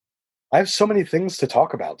I have so many things to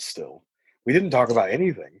talk about still. We didn't talk about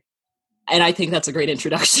anything. And I think that's a great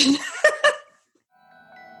introduction.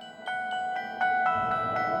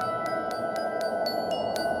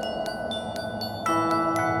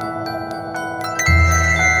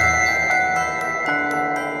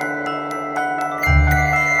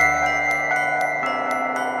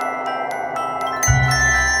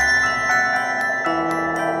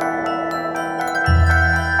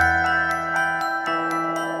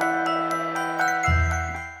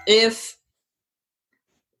 If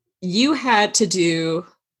you had to do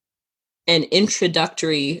an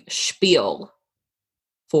introductory spiel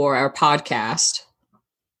for our podcast,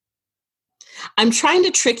 I'm trying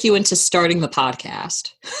to trick you into starting the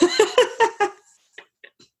podcast.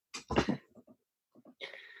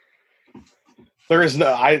 There is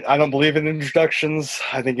no, I don't believe in introductions.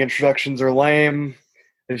 I think introductions are lame.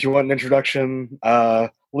 If you want an introduction,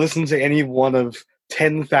 listen to any one of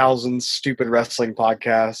 10,000 stupid wrestling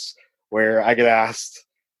podcasts where I get asked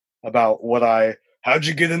about how'd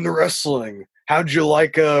you get into wrestling? How'd you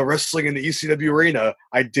like wrestling in the ECW arena?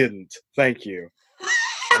 I didn't. Thank you.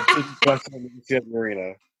 I didn't wrestle in the ECW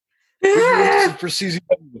arena. For CZW,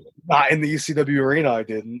 not in the ECW arena, I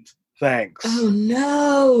didn't. Thanks. Oh,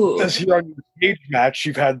 no. It says here on your Cage Match,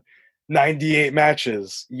 you've had 98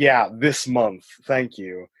 matches. Yeah, this month. Thank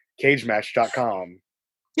you. CageMatch.com.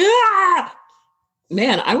 Ah!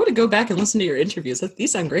 Man, I want to go back and listen to your interviews.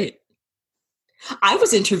 These sound great. I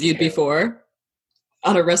was interviewed before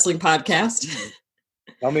on a wrestling podcast.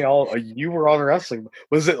 Tell me all. You were on wrestling.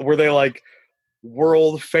 Were they like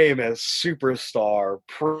world famous superstar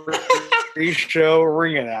pre-show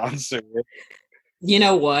ring announcer? You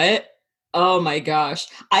know what? Oh my gosh.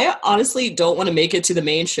 I honestly don't want to make it to the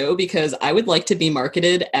main show because I would like to be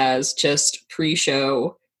marketed as just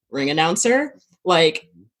pre-show ring announcer. Like,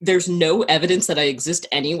 there's no evidence that I exist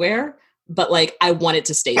anywhere, but like, I want it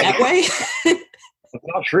to stay that way. That's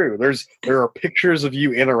not true. There are pictures of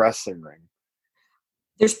you in a wrestling ring.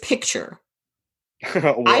 There's picture.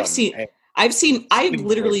 I've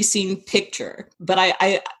literally seen picture, but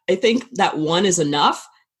I think that one is enough.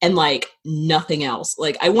 And like nothing else.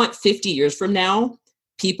 Like I want 50 years from now,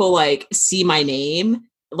 people like see my name,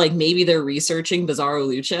 like maybe they're researching Bizarro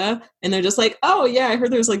Lucha and they're just like, oh yeah, I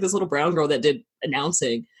heard there's like this little brown girl that did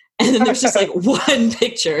announcing. And then there's just like one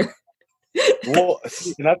picture. Well,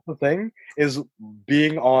 see, that's the thing is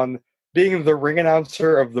being the ring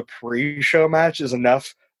announcer of the pre-show match is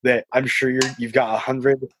enough that I'm sure you've got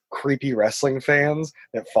 100 creepy wrestling fans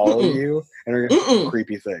that follow you and are going to do a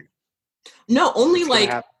creepy thing. No, only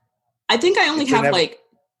like, I think I only have like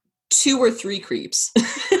 2 or 3 creeps.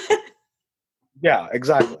 Yeah,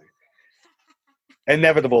 exactly.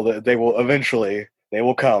 Inevitable that they will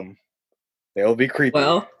come. They will be creepy.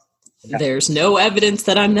 Well, there's no evidence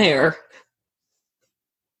that I'm there.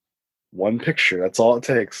 One picture, that's all it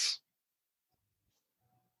takes.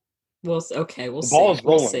 Well, okay, we'll see. The ball is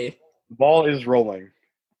rolling. The ball is rolling.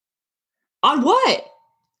 On what?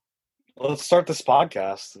 Let's start this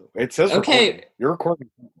podcast. It says okay. Recording. You're recording.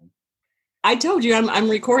 I told you I'm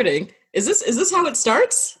recording. Is this how it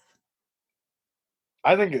starts?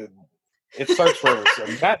 I think it starts forever. So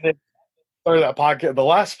Matt did start that podcast. The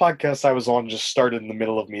last podcast I was on just started in the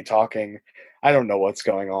middle of me talking. I don't know what's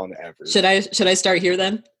going on ever. Should I start here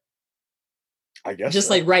then? I guess just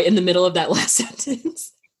so. Like right in the middle of that last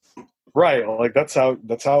sentence. Right, like that's how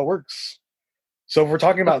it works. So if we're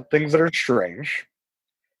talking about things that are strange,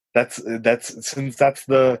 that's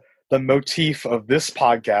the motif of this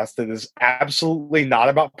podcast that is absolutely not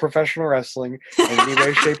about professional wrestling in any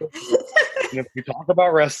way, shape, or form. And if we talk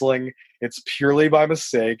about wrestling, it's purely by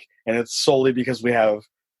mistake, and it's solely because we have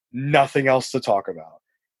nothing else to talk about.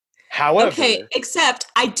 However... Okay, except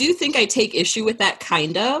I do think I take issue with that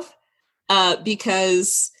kind of,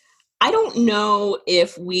 because I don't know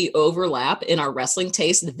if we overlap in our wrestling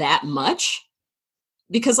taste that much.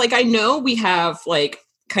 Because, like, I know we have, like,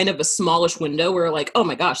 kind of a smallish window where like, oh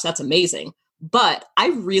my gosh, that's amazing. But I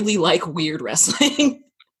really like weird wrestling.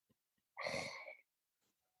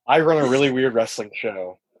 I run a really weird wrestling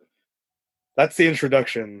show. That's the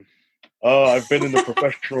introduction. I've been in the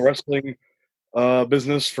professional wrestling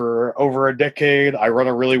business for over a decade. I run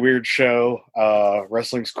a really weird show.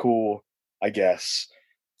 Wrestling's cool, I guess.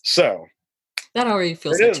 So. That already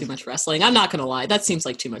feels like too much wrestling. I'm not going to lie. That seems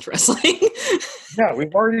like too much wrestling. Yeah,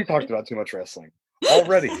 we've already talked about too much wrestling.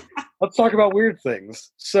 Already. Let's talk about weird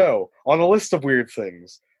things. So, on a list of weird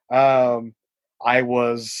things, I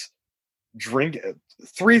was drinking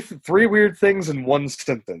three weird things in one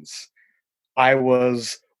sentence. I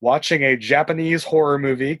was watching a Japanese horror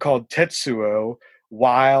movie called Tetsuo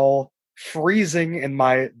while freezing in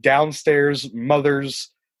my downstairs mother's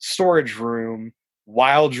storage room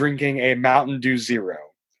while drinking a Mountain Dew Zero.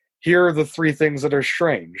 Here are the three things that are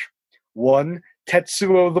strange. 1,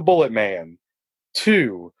 Tetsuo the Bullet Man.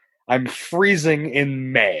 2, I'm freezing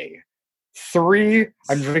in May. 3,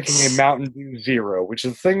 I'm drinking a Mountain Dew Zero, which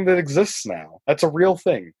is a thing that exists now. That's a real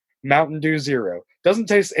thing. Mountain Dew Zero. Doesn't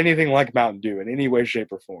taste anything like Mountain Dew in any way, shape,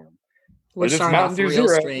 or form. We're But it's starting Mountain off Dew real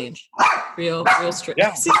Zero. strange. Real strange.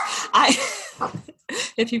 Yeah. See,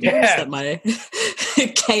 if you've noticed that my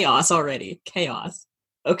chaos already. Chaos.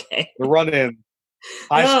 Okay. The run-in.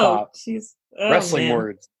 High spot. Jeez. Wrestling man.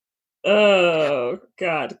 words. Oh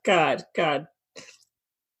God.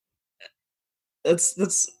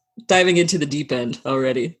 That's diving into the deep end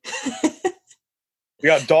already. We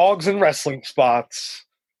got dogs and wrestling spots.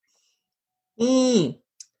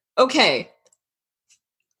 Okay.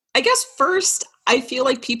 I guess first, I feel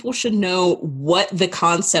like people should know what the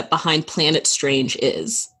concept behind Planet Strange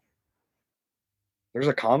is. There's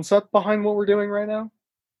a concept behind what we're doing right now?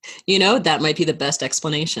 That might be the best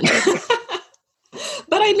explanation.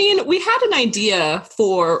 But I mean, we had an idea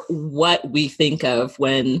for what we think of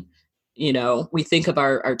when, we think of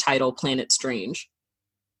our title, Planet Strange.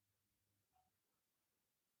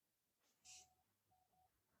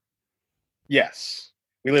 Yes.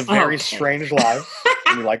 We live very strange lives,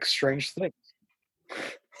 and we like strange things.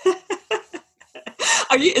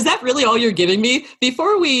 Is that really all you're giving me?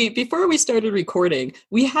 Before we started recording,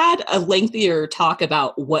 we had a lengthier talk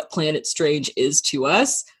about what Planet Strange is to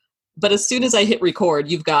us, but as soon as I hit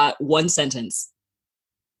record, you've got one sentence.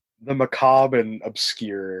 The macabre and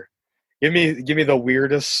obscure. Give me the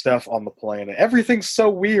weirdest stuff on the planet. Everything's so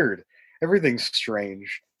weird. Everything's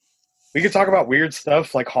strange. We could talk about weird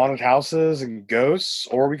stuff like haunted houses and ghosts,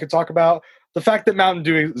 or we could talk about the fact that Mountain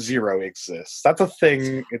Dew Zero exists. That's a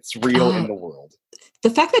thing. It's real in the world. The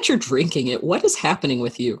fact that you're drinking it, what is happening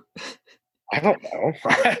with you? I don't know.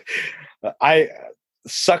 I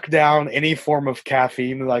suck down any form of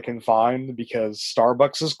caffeine that I can find because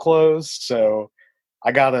Starbucks is closed, so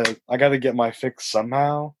I gotta get my fix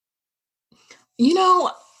somehow.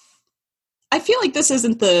 I feel like this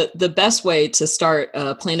isn't the best way to start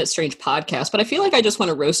a Planet Strange podcast, but I feel like I just want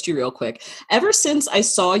to roast you real quick. Ever since I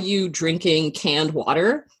saw you drinking canned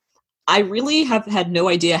water, I really have had no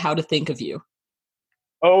idea how to think of you.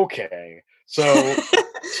 Okay, so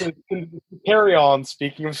to carry on,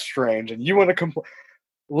 speaking of strange, and you want to complain,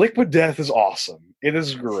 Liquid Death is awesome. It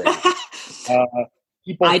is great.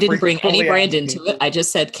 I didn't bring any brand into it. I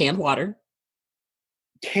just said canned water.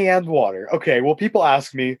 Canned water. Okay, well, people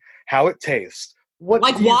ask me how it tastes. What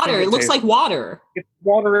like water. It looks like water. It's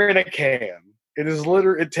water in a can. It is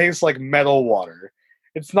literally. It tastes like metal water.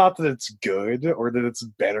 It's not that it's good or that it's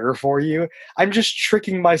better for you. I'm just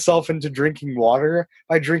tricking myself into drinking water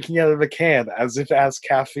by drinking out of a can as if it has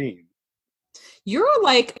caffeine. You're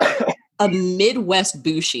like a Midwest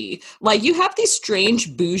bougie. Like, you have these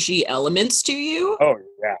strange bougie elements to you. Oh,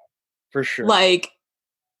 yeah, for sure. Like,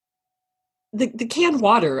 the canned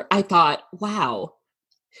water, I thought, wow,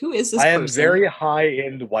 who is this person? I am very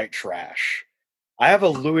high-end white trash. I have a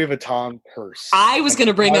Louis Vuitton purse. I was going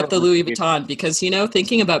to bring up the Louis Vuitton because,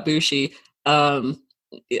 thinking about Bushi, I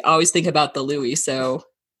always think about the Louis, so.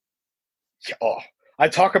 Oh, I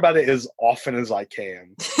talk about it as often as I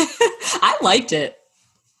can. I liked it.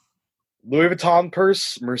 Louis Vuitton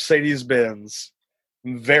purse, Mercedes-Benz.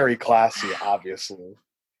 Very classy, obviously.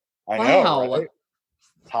 I know, right?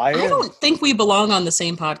 I don't think we belong on the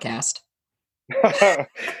same podcast.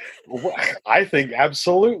 I think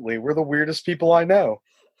absolutely. We're the weirdest people I know.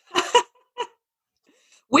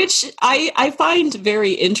 Which I find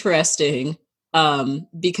very interesting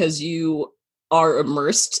because you are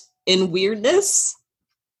immersed in weirdness.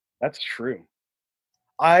 That's true.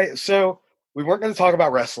 So we weren't going to talk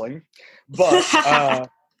about wrestling, but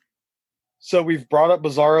so we've brought up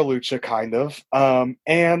Bizarro Lucha kind of.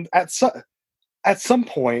 And at some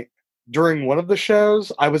point during one of the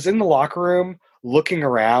shows, I was in the locker room looking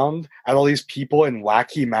around at all these people in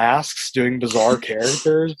wacky masks doing bizarre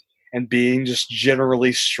characters and being just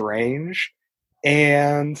generally strange.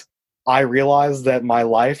 And I realized that my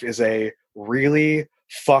life is a really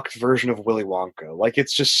fucked version of Willy Wonka. Like,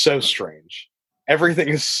 it's just so strange. Everything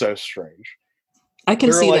is so strange. I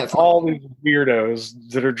can see that. All these weirdos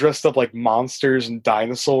that are dressed up like monsters and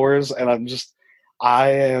dinosaurs, and I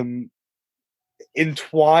am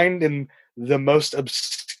entwined in the most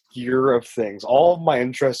obscure of things. All of my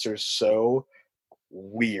interests are so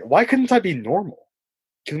weird. Why couldn't I be normal?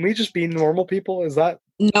 Can we just be normal people?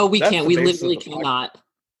 No, we can't. We literally cannot.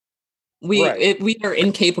 We Right. we are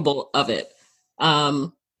incapable of it.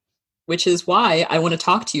 which is why I want to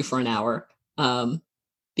talk to you for an hour.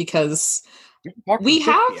 Because We can talk for we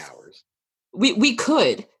 50 have hours. we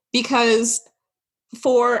could, because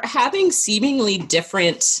for having seemingly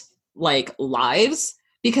different like lives,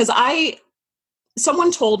 because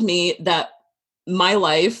someone told me that my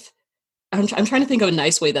life, I'm trying to think of a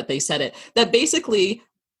nice way that they said it, that basically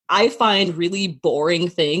I find really boring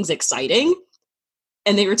things exciting.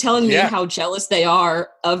 And they were telling me Yeah. how jealous they are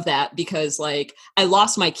of that because like I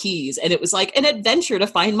lost my keys and it was like an adventure to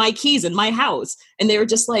find my keys in my house. And they were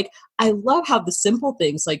just like, I love how the simple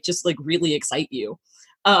things like just like really excite you.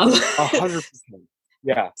 100%.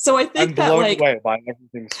 Yeah. So I I'm think that blown like away by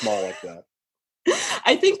everything small like that.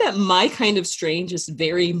 I think that my kind of strange is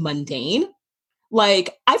very mundane.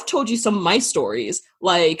 Like I've told you some of my stories,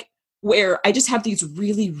 like where I just have these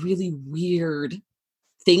really, really weird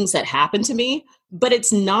things that happen to me, but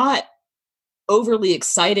it's not overly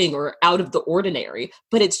exciting or out of the ordinary,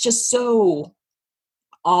 but it's just so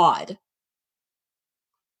odd.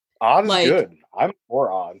 Odd is Like, good. I'm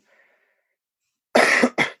for odd.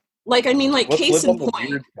 like I mean, like Let's case live in on the point,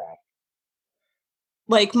 weird path.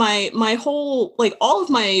 like my whole like all of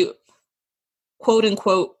my quote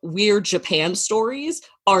unquote weird Japan stories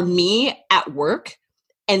are me at work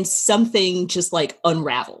and something just like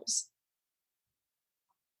unravels.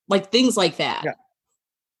 Like things like that. Yeah.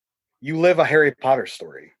 You live a Harry Potter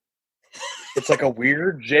story. It's like a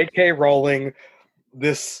weird J.K. Rowling,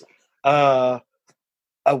 this a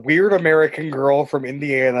weird American girl from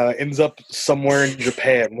Indiana ends up somewhere in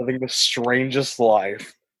Japan living the strangest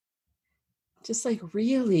life. Just like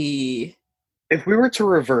really. If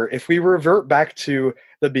we revert back to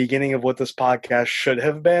the beginning of what this podcast should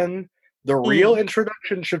have been, the real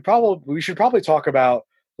introduction we should probably talk about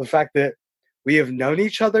the fact that we have known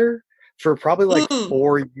each other for probably like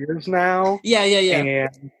 4 years now. Yeah.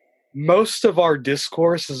 And most of our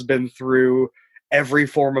discourse has been through every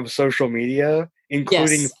form of social media,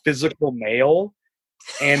 including physical mail.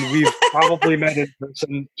 And we've probably met in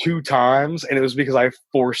person 2 times, and it was because I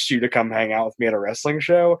forced you to come hang out with me at a wrestling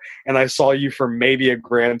show, and I saw you for maybe a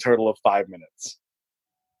grand total of 5 minutes.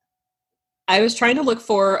 I was trying to look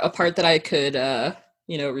for a part that I could,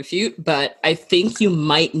 refute, but I think you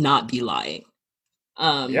might not be lying.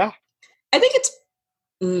 Yeah. I think it's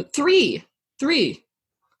 3,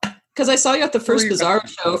 because I saw you at the first Bizarro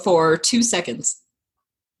show for 2 seconds.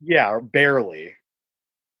 Yeah, barely.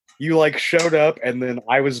 You like showed up, and then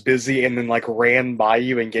I was busy, and then like ran by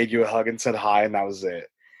you and gave you a hug and said hi, and that was it.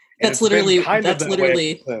 And that's literally.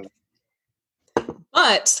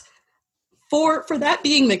 But for that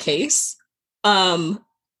being the case,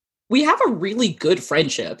 we have a really good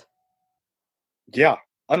friendship. Yeah,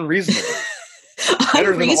 unreasonably.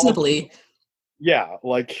 Unreasonably. Yeah,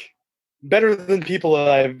 like better than people that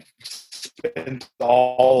I've spent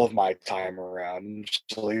all of my time around.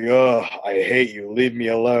 Just like, oh, I hate you, leave me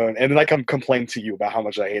alone. And then I come complain to you about how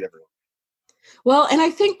much I hate everyone. Well, and I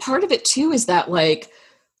think part of it too is that like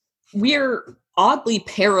we're oddly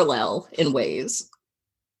parallel in ways.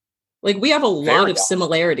 Like we have a lot of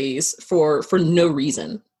similarities for no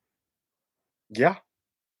reason. Yeah.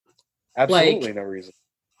 Absolutely no reason.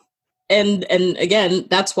 And again,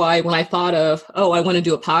 that's why when I thought of, I want to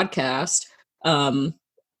do a podcast,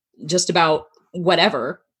 just about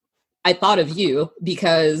whatever, I thought of you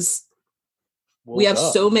because we have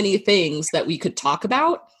so many things that we could talk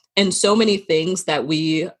about and so many things that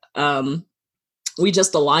we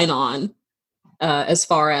just align on as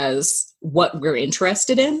far as what we're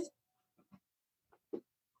interested in.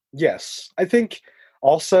 Yes. I think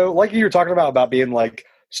also, like you were talking about being like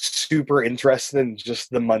super interested in just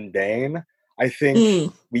the mundane, I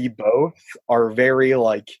think we both are very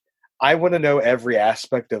like, I want to know every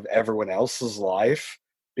aspect of everyone else's life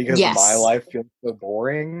because my life feels so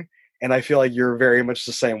boring. And I feel like you're very much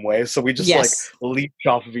the same way. So we just like leech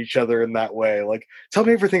off of each other in that way. Like, tell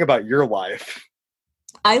me everything about your life.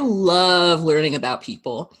 I love learning about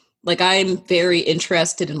people. Like I'm very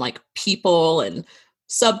interested in like people and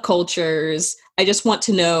subcultures. I just want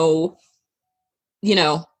to know,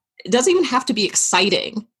 it doesn't even have to be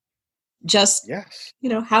exciting. Just,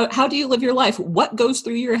 how do you live your life? What goes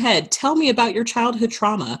through your head? Tell me about your childhood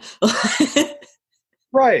trauma.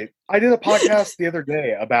 Right. I did a podcast the other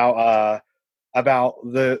day about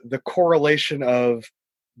the correlation of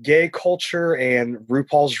gay culture and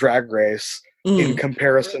RuPaul's Drag Race in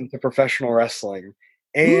comparison to professional wrestling.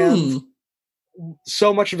 And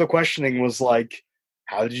so much of the questioning was like,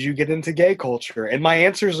 how did you get into gay culture? And my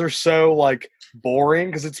answers are so like boring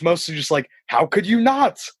because it's mostly just like, how could you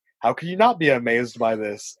not? How could you not be amazed by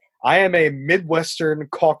this? I am a Midwestern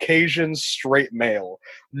Caucasian straight male.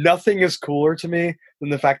 Nothing is cooler to me than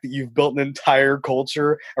the fact that you've built an entire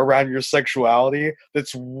culture around your sexuality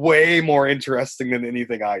that's way more interesting than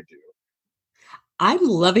anything I do. I'm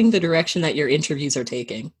loving the direction that your interviews are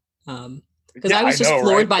taking. Because Yeah, I was just know,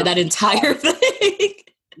 floored right? by that entire thing.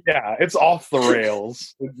 Yeah, it's off the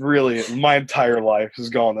rails. It really, my entire life has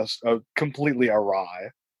gone completely awry.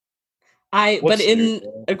 But in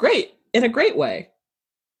a great way.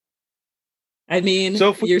 I mean,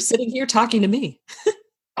 so you're sitting here talking to me.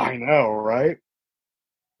 I know, right?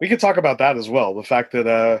 We could talk about that as well. The fact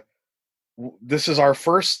that this is our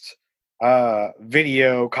first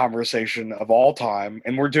video conversation of all time,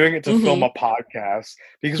 and we're doing it to film a podcast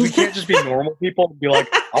because we can't just be normal people and be like,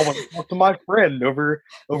 I want to talk to my friend over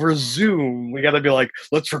Zoom. We got to be like,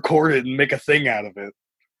 let's record it and make a thing out of it.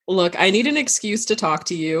 Look, I need an excuse to talk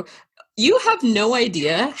to you. You have no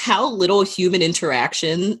idea how little human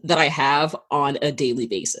interaction that I have on a daily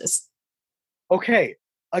basis. Okay,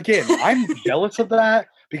 again, I'm jealous of that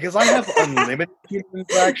because I have unlimited human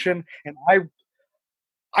interaction, and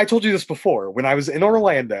I told you this before. When I was in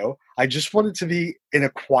Orlando, I just wanted to be in a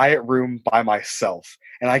quiet room by myself.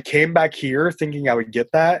 And I came back here thinking I would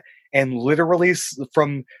get that. And literally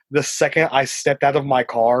from the second I stepped out of my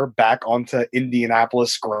car back onto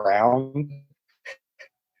Indianapolis ground,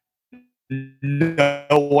 no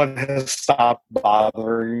one has stopped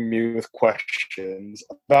bothering me with questions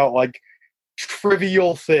about, like,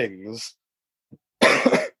 trivial things.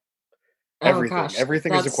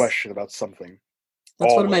 Everything is a question about something.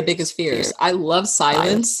 That's one of my biggest fears. I love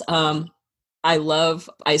silence. I love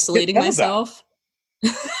isolating myself.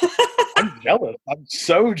 I'm jealous. I'm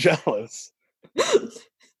so jealous.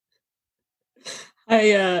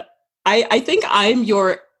 I think I'm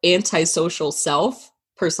your antisocial self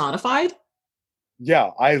personified.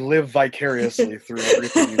 Yeah, I live vicariously through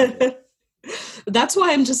everything you do. That's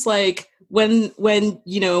why I'm just like, when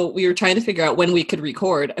we were trying to figure out when we could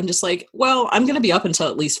record, I'm just like, well, I'm going to be up until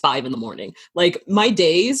at least 5 a.m. Like, my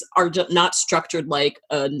days are just not structured like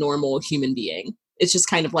a normal human being. It's just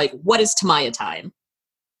kind of like, what is Tamaya time?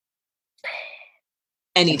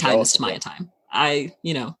 Anytime is Tamaya time.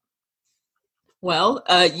 You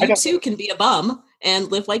too can be a bum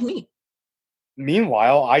and live like me.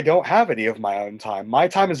 Meanwhile, I don't have any of my own time. My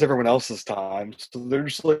time is everyone else's time. So they're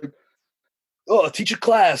just like, oh, teach a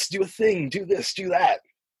class, do a thing, do this, do that.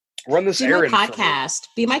 Run this errand. My podcast.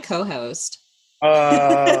 Be my co-host.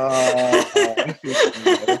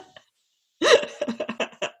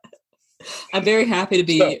 I'm very happy to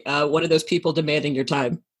be one of those people demanding your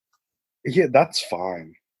time. Yeah, that's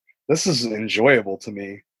fine. This is enjoyable to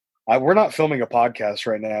me. We're not filming a podcast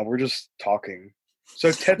right now. We're just talking. So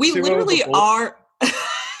Tetsuo, we literally are.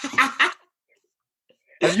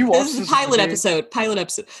 Have you watched this pilot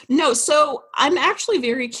episode? No, so I'm actually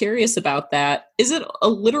very curious about that. Is it a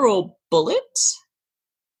literal bullet?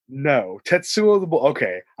 No, Tetsuo the Bullet.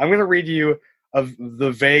 Okay, I'm going to read you of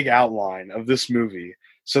the vague outline of this movie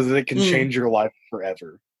so that it can change your life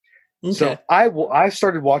forever. Okay. So I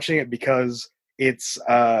started watching it because it's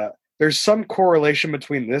there's some correlation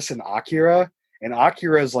between this and Akira. And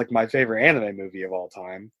Akira is like my favorite anime movie of all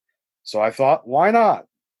time. So I thought, why not?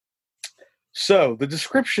 So the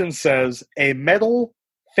description says, a metal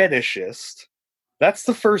fetishist. That's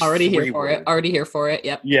the first Already here for it.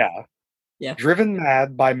 Yep. Yeah. Driven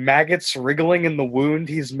mad by maggots wriggling in the wound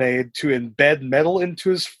he's made to embed metal into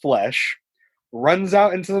his flesh, runs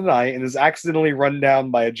out into the night and is accidentally run down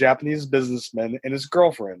by a Japanese businessman and his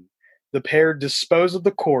girlfriend. The pair dispose of the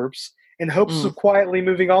corpse in hopes of quietly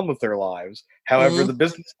moving on with their lives. However, the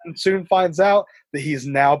businessman soon finds out that he's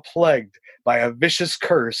now plagued by a vicious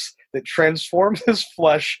curse that transforms his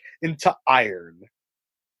flesh into iron.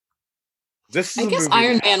 I guess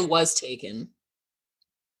Iron Man was taken.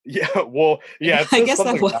 Yeah, well, yeah. I guess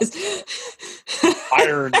that was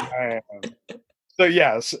Iron Man. So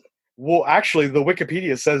yes, well, actually, the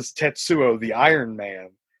Wikipedia says Tetsuo the Iron Man,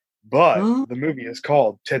 but the movie is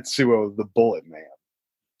called Tetsuo the Bullet Man.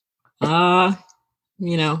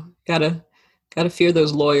 Gotta fear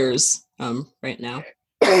those lawyers right now.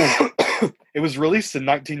 It was released in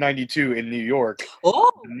 1992 in New York. And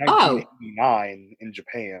 1989 in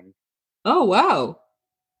Japan. Oh wow!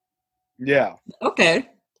 Yeah. Okay.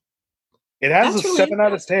 It has a 7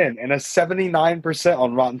 out of 10 and a 79%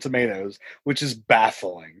 on Rotten Tomatoes, which is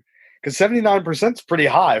baffling. Because 79% is pretty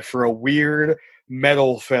high for a weird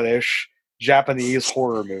metal fetish Japanese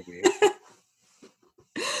horror movie.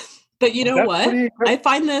 But you know what? I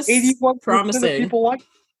find this 81% promising. Of people like.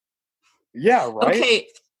 Yeah, right. Okay,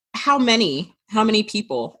 how many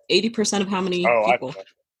people? 80% of how many people?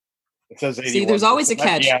 It says 81%. See, there's always a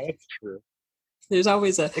catch. Yeah, that's true. There's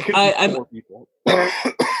always a. It could be I'm 4 people.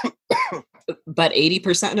 but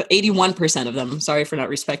 80%, 81% of them. Sorry for not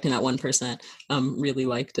respecting that 1%. Really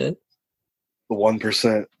liked it. The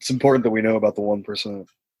 1%. It's important that we know about the 1%.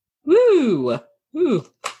 Woo! Woo!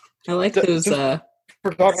 I like those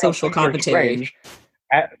social commentary.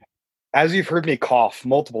 As you've heard me cough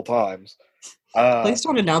multiple times. Please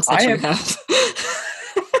don't announce that you have.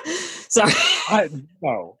 Sorry.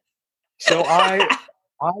 No. So I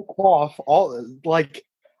cough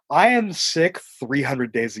I am sick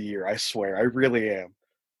 300 days a year. I swear, I really am.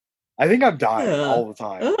 I think I'm dying all the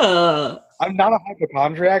time. I'm not a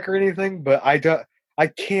hypochondriac or anything, but I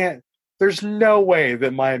can't. There's no way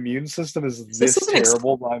that my immune system is this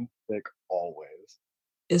terrible that I'm sick always.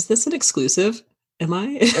 Is this an exclusive? Am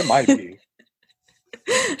I? It might be.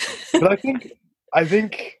 But I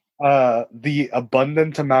think the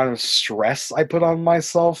abundant amount of stress I put on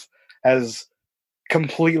myself has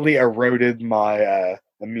completely eroded my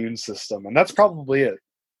immune system, and that's probably it.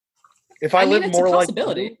 If I live more like you,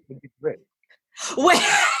 it would be great. Wait.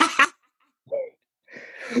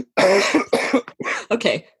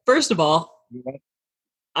 Okay, first of all,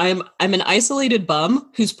 I'm an isolated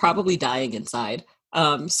bum who's probably dying inside.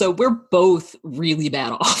 So we're both really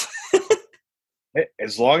bad off.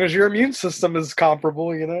 As long as your immune system is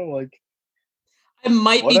comparable, like I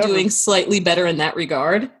might be doing slightly better in that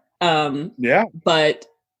regard. Yeah. But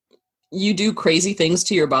you do crazy things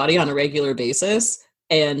to your body on a regular basis,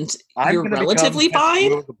 and you're relatively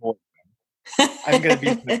fine. I'm going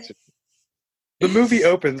to be The movie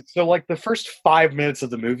opens, so like the first 5 minutes of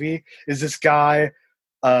the movie is this guy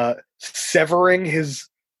severing his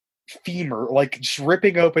femur, like just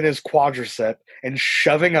ripping open his quadricep and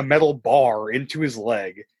shoving a metal bar into his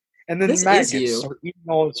leg. And then maggots start eating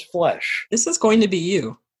all his flesh. This is going to be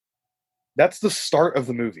you. That's the start of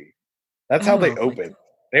the movie. That's how they open.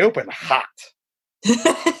 They open hot.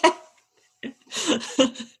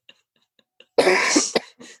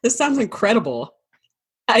 This sounds incredible.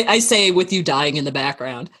 I say with you dying in the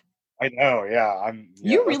background. I know, yeah.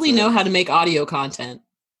 You really know how to make audio content.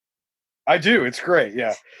 I do. It's great,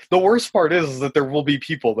 yeah. The worst part is that there will be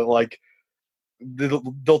people that like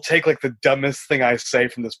they'll take like the dumbest thing I say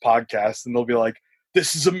from this podcast and they'll be like,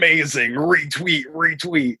 "This is amazing!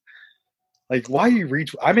 Retweet." Like, why are you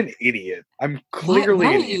retweet? I'm an idiot. I'm clearly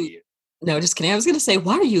an idiot. No, just kidding. I was going to say,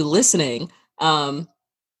 why are you listening? But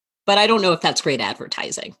I don't know if that's great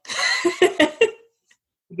advertising.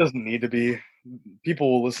 It doesn't need to be.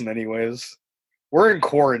 People will listen anyways. We're in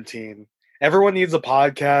quarantine. Everyone needs a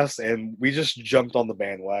podcast, and we just jumped on the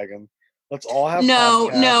bandwagon. Let's all have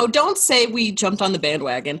podcasts. No, don't say we jumped on the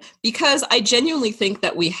bandwagon, because I genuinely think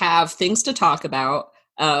that we have things to talk about.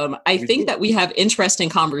 I think that we have interesting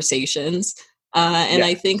conversations, and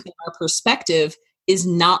I think that our perspective is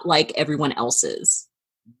not like everyone else's.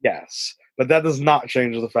 Yes, but that does not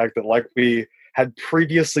change the fact that, like we had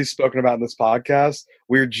previously spoken about in this podcast,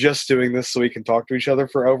 we're just doing this so we can talk to each other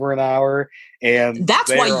for over an hour. And that's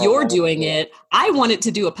why you're doing it. I wanted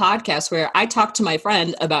to do a podcast where I talk to my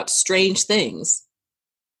friend about strange things.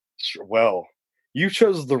 Well, you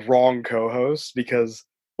chose the wrong co-host because,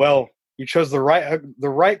 well, you chose the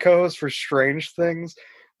right co-host for strange things,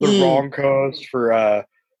 the wrong co-host for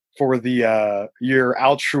your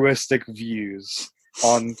altruistic views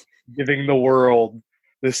on giving the world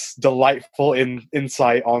this delightful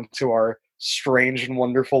insight onto our strange and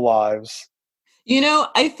wonderful lives.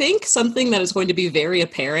 I think something that is going to be very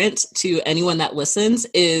apparent to anyone that listens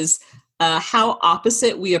is how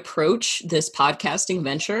opposite we approach this podcasting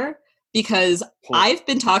venture, because I've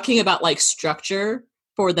been talking about like structure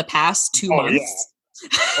for the past 2 months.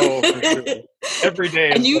 Yeah. Oh, for sure. Every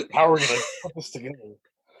day is the power to put this together.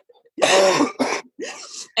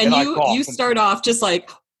 and you start off just like,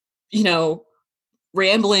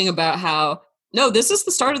 rambling about how, no, this is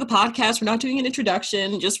the start of the podcast. We're not doing an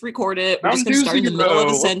introduction. Just record it. We're just going to start in the middle of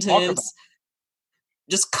a sentence.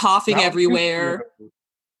 Just coughing everywhere.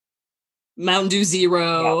 Mountain Dew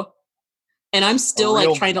Zero. Yeah. And I'm still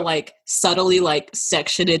like trying to like subtly like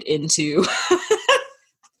section it into.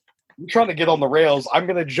 I'm trying to get on the rails. I'm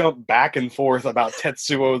going to jump back and forth about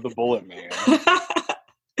Tetsuo the Bullet Man.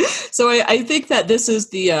 So I think that this is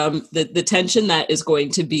the tension that is going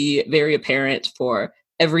to be very apparent for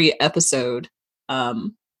every episode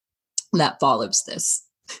that follows this.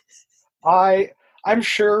 I'm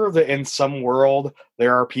sure that in some world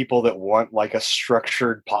there are people that want like a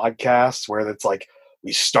structured podcast where it's like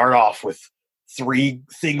we start off with 3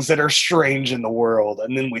 things that are strange in the world,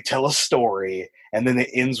 and then we tell a story, and then it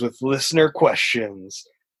ends with listener questions.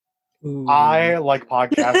 I Ooh. like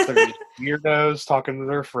podcasts that are just weirdos talking to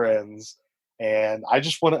their friends, and I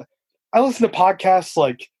just want to. I listen to podcasts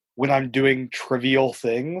like when I'm doing trivial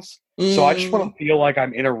things, so I just want Mm. to feel like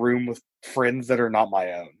I'm in a room with friends that are not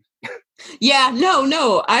my own. Yeah,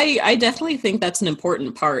 no. I definitely think that's an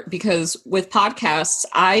important part because with podcasts,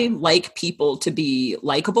 I like people to be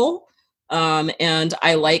likable. And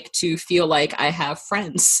I like to feel like I have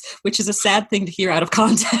friends, which is a sad thing to hear out of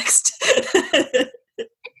context.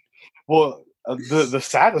 Well, the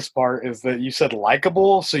saddest part is that you said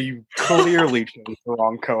likable, so you clearly chose the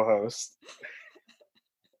wrong co-host.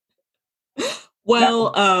 That,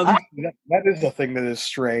 Well, that is the thing that is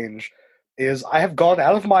strange. Is I have gone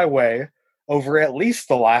out of my way over at least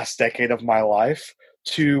the last decade of my life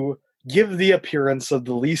to give the appearance of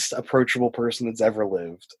the least approachable person that's ever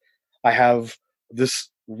lived. I have this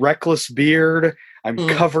reckless beard. I'm mm,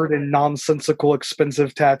 covered in nonsensical,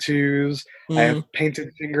 expensive tattoos. I have mm,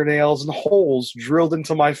 painted fingernails and holes drilled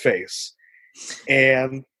into my face.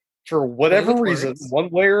 And for play whatever with reason, words. one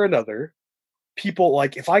way or another, people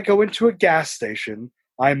like if I go into a gas station,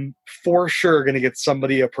 I'm for sure going to get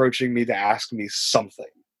somebody approaching me to ask me something.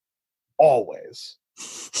 Always.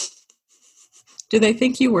 Do they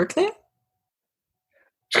think you work there?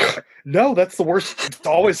 No, that's the worst. It's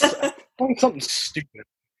always something stupid.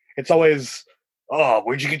 It's always, oh,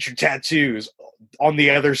 where'd you get your tattoos? On the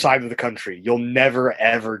other side of the country. You'll never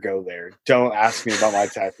ever go there. Don't ask me about my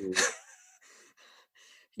tattoos.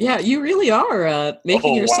 Yeah, you really are making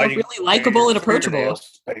Oh, why yourself do you really get your likable and approachable.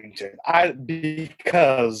 fingernails painted?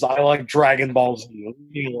 Because I like Dragon Ball Z. Leave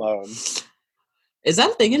me alone. Is that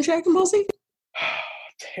a thing in Dragon Ball Z?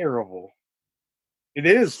 Terrible. It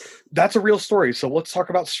is. That's a real story. So let's talk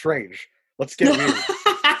about Strange. Let's get weird.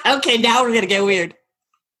 Okay, now we're gonna get weird.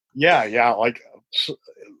 Yeah. Like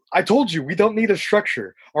I told you, we don't need a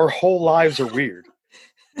structure. Our whole lives are weird.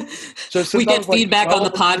 So We since I get was like feedback on the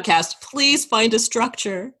 12, podcast. Please find a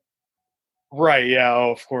structure. right? Yeah,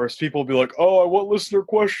 of course. People will be like, "Oh, I want listener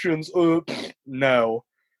questions." No.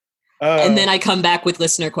 And Uh, then I come back with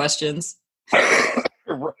listener questions.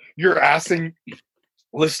 you're asking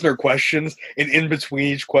listener questions, and in between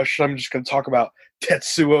each question, I'm just going to talk about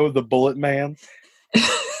Tetsuo the Bullet Man.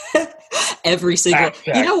 Every single. You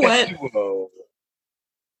Backpack know what? Tetsuo.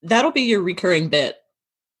 That'll be your recurring bit.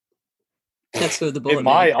 Tetsuo the It Bullet Man.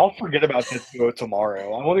 might. I'll forget about Tetsuo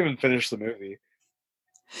tomorrow. I won't even finish the movie.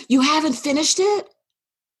 You haven't finished it?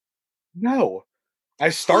 No. I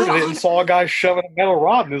started What it and on saw a earth? guy shoving a metal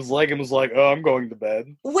rod in his leg and was like, "Oh, I'm going to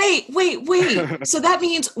bed." Wait. So that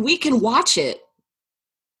means we can watch it.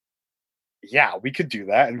 Yeah, we could do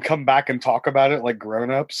that and come back and talk about it like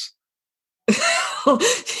grown-ups.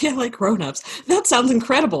 Yeah, like grown-ups. That sounds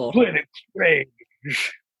incredible. Planet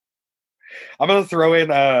Strange. I'm gonna throw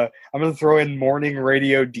in morning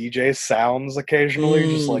radio DJ sounds occasionally,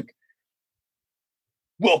 just Mm. like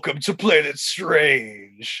welcome to Planet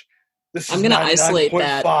Strange. This I'm is gonna isolate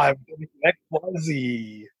that. 99.5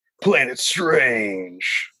 XYZ. Planet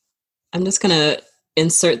Strange. I'm just gonna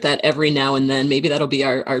insert that every now and then. Maybe that'll be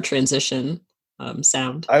our transition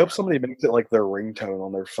sound. I hope somebody makes it like their ringtone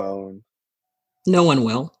on their phone. No one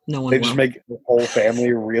will. No They one just will. make the whole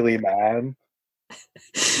family really mad.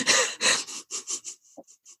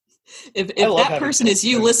 if I if love that having person is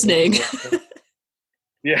you listening,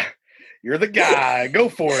 yeah, you're the guy. Go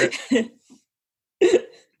for it.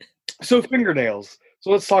 So fingernails. So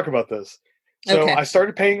let's talk about this. So okay. I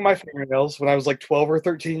started painting my fingernails when I was like 12 or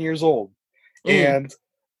 13 years old. Mm, And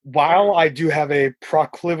while I do have a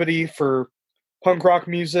proclivity for punk rock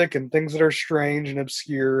music and things that are strange and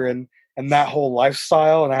obscure and that whole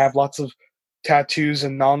lifestyle, and I have lots of tattoos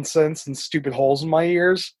and nonsense and stupid holes in my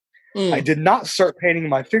ears, I mm. did not start painting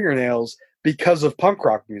my fingernails because of punk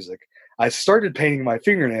rock music. I started painting my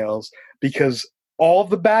fingernails because all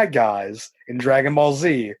the bad guys in Dragon Ball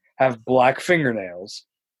Z have black fingernails.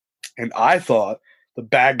 And I thought the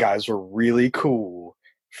bad guys were really cool.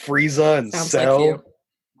 Frieza and Sounds like Cell, you.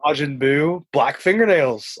 Majin Buu, black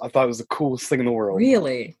fingernails. I thought it was the coolest thing in the world.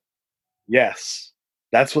 Really? Yes.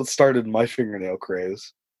 That's what started my fingernail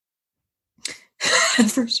craze.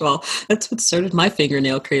 First of all, that's what started my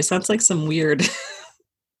fingernail craze. Sounds like some weird,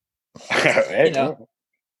 Hey, you know,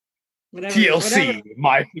 whatever. TLC,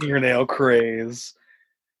 my fingernail craze.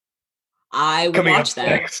 I would Coming up watch that.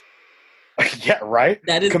 next. Yeah, right?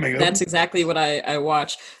 Coming up. That's exactly what I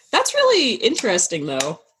watch. That's really interesting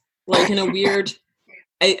though. Like in a weird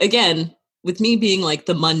again, with me being like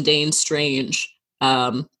the mundane strange,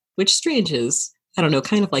 which strange is, I don't know,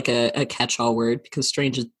 kind of like a catch-all word because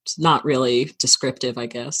strange is not really descriptive, I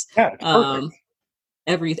guess. Yeah, it's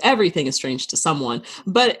perfect. Everything is strange to someone.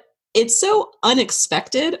 But it's so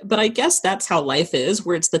unexpected, but I guess that's how life is,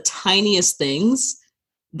 where it's the tiniest things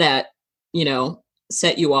that, you know,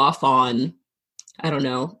 set you off on, I don't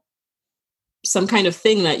know, some kind of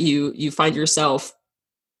thing that you find yourself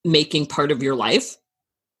making part of your life.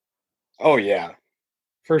 Oh yeah,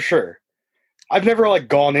 for sure. I've never like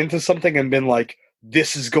gone into something and been like,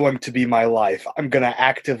 this is going to be my life. I'm going to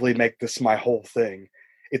actively make this my whole thing.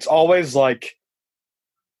 It's always like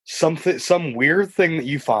some weird thing that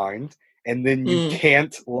you find and then you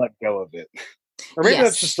can't let go of it. Or maybe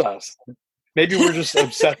that's just us. Maybe we're just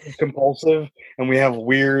obsessive compulsive and we have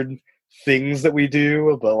weird things that we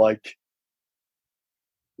do, but like,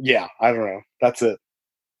 yeah, I don't know. That's it.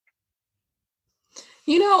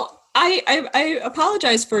 You know, I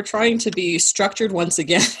apologize for trying to be structured once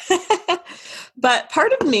again. But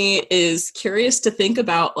part of me is curious to think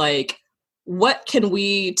about, like, what can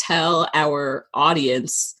we tell our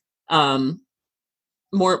audience,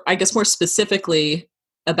 more specifically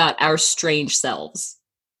about our strange selves?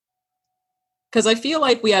 Because I feel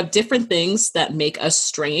like we have different things that make us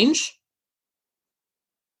strange.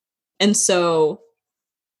 And so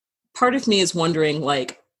part of me is wondering,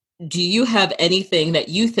 like, do you have anything that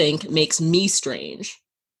you think makes me strange?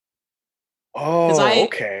 Oh,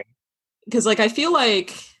 okay. Because, like, I feel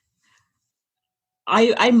like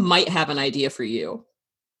I might have an idea for you.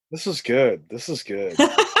 This is good. This is good.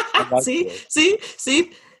 Like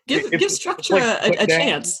see. Give structure like a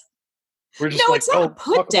chance. We're just no, it's not a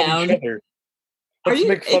put down. Let's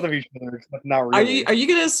make fun of each other, except not really. Are you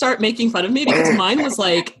gonna start making fun of me? Because mine was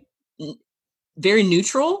like very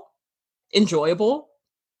neutral, enjoyable.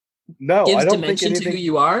 No, gives I don't dimension think anything to who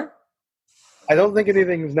you are. I don't think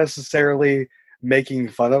anything is necessarily making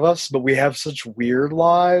fun of us, but we have such weird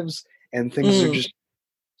lives and things are just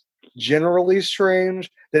generally strange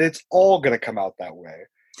that it's all going to come out that way.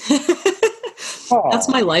 That's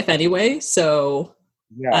my life anyway, so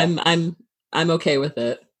yeah. I'm okay with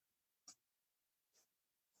it.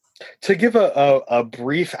 To give a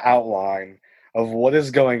brief outline of what is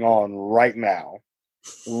going on right now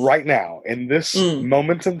in this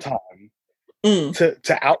moment in time,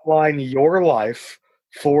 to outline your life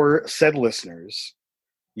for said listeners,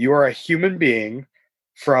 you are a human being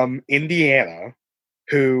from Indiana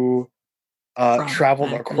who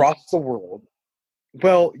traveled across the world.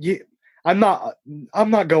 Well, I'm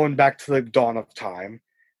not going back to the dawn of time.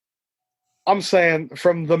 I'm saying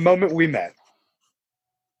from the moment we met.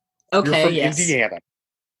 Okay, you're from Indiana.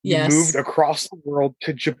 You moved across the world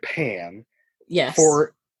to Japan. Yes.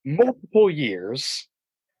 For multiple years.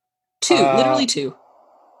 Literally 2.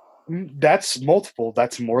 That's multiple.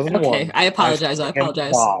 That's more than one. Okay, I apologize.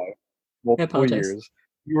 Multiple years.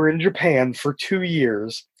 You were in Japan for 2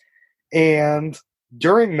 years, and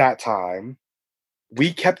during that time,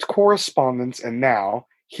 we kept correspondence, and now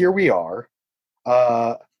here we are.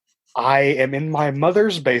 I am in my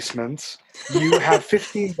mother's basement. You have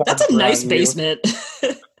 15 beds. That's a nice basement.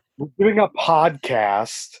 We're doing a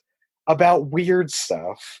podcast about weird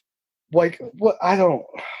stuff. Like, what? I don't.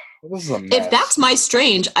 This is a mess. If that's my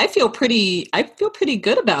strange, I feel pretty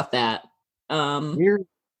good about that. Weird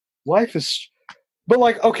life is, but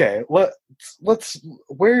like, okay, let's.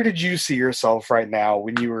 Where did you see yourself right now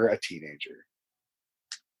when you were a teenager?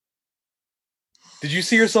 Did you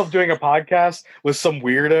see yourself doing a podcast with some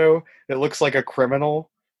weirdo that looks like a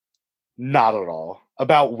criminal? Not at all.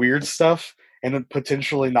 About weird stuff, and then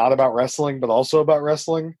potentially not about wrestling, but also about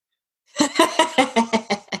wrestling?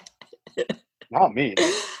 Not me.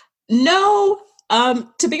 No.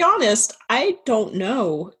 To be honest, I don't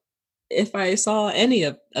know if I saw any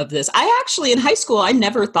of this. I actually, in high school, I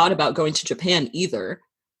never thought about going to Japan either.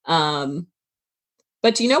 But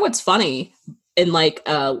do you know what's funny? In like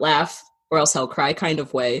a laugh or else I'll cry kind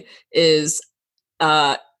of way is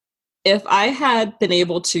if I had been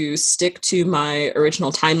able to stick to my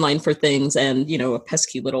original timeline for things and, you know, a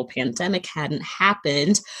pesky little pandemic hadn't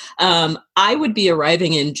happened, I would be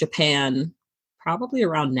arriving in Japan probably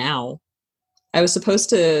around now. I was supposed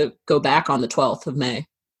to go back on the 12th of May.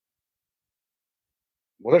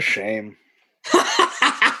 What a shame.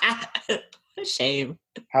 What a shame.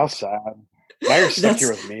 How sad. Now you're stuck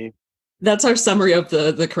here with me. That's our summary of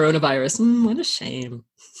the coronavirus. What a shame.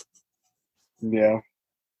 Yeah.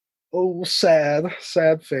 Oh, sad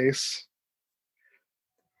face.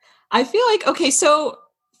 I feel like, okay, so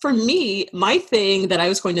for me, my thing that I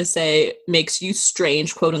was going to say makes you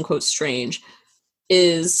strange, quote unquote strange,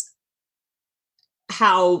 is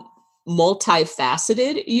how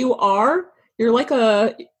multifaceted you are. You're like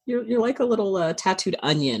a little tattooed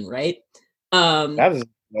onion, right? That is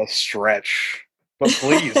a stretch. But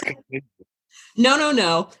please continue.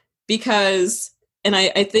 No, because And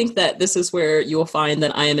I think that this is where you will find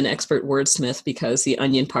that I am an expert wordsmith because the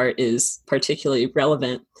onion part is particularly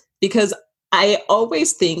relevant. Because I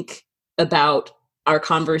always think about our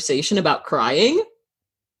conversation about crying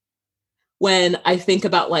when I think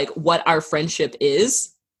about like what our friendship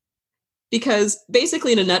is. Because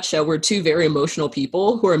basically, in a nutshell, we're two very emotional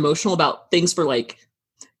people who are emotional about things for like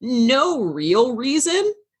no real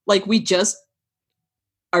reason. Like we just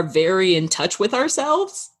are very in touch with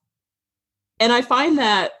ourselves. And I find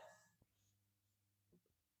that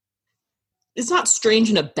it's not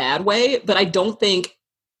strange in a bad way, but I don't think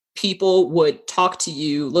people would talk to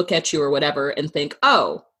you, look at you or whatever, and think,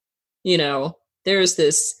 oh, there's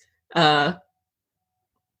this not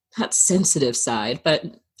sensitive side, but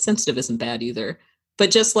sensitive isn't bad either.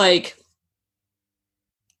 But just like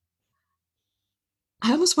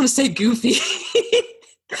I almost want to say goofy.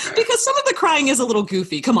 Because some of the crying is a little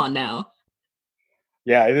goofy. Come on now.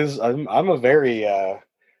 Yeah, it is. I'm very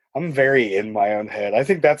in my own head. I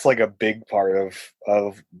think that's like a big part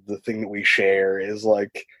of the thing that we share is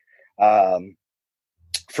like, um,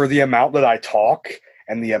 for the amount that I talk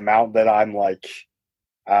and the amount that I'm like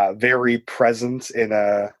very present in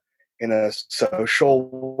a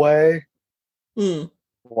social way. Mm.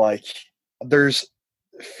 Like, there's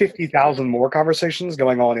 50,000 more conversations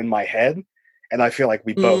going on in my head, and I feel like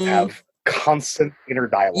we both have constant inner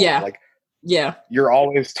dialogue. Yeah. Like, yeah, you're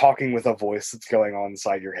always talking with a voice that's going on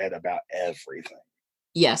inside your head about everything.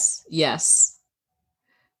 yes, yes.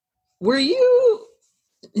 Were you?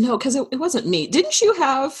 No, because it wasn't me. Didn't you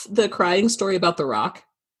have the crying story about The Rock?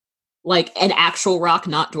 Like an actual Rock,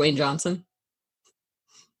 not Dwayne Johnson?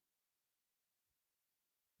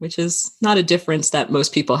 Which is not a difference that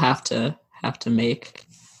most people have to make.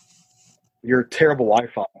 Your terrible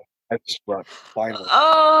Wi-Fi. I just brought finally.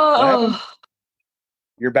 Oh, What happened?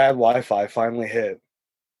 Your bad Wi-Fi finally hit.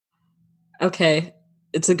 Okay,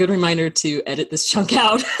 it's a good reminder to edit this chunk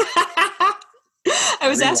out. I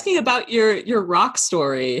was asking about your rock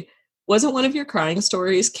story. Wasn't one of your crying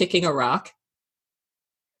stories kicking a rock?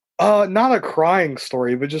 Not a crying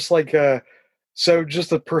story, but just like so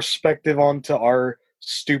just a perspective onto our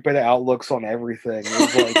stupid outlooks on everything. It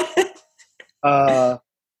was like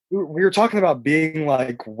we were talking about being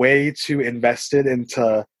like way too invested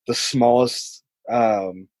into the smallest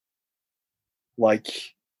like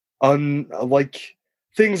like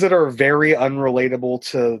things that are very unrelatable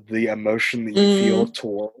to the emotion that you feel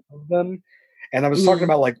toward them. And I was talking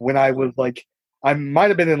about like when I was like I might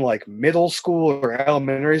have been in like middle school or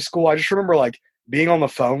elementary school. I just remember like being on the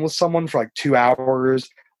phone with someone for like 2 hours,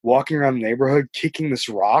 walking around the neighborhood, kicking this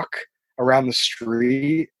rock around the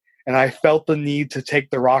street, and I felt the need to take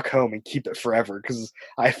the rock home and keep it forever because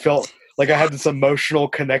I felt like I had this emotional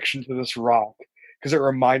connection to this rock because it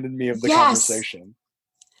reminded me of the conversation.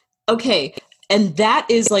 Okay, and that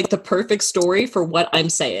is like the perfect story for what I'm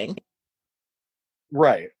saying.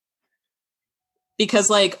 Right. Because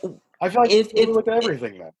like I feel like if with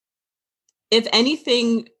everything then. If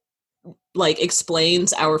anything like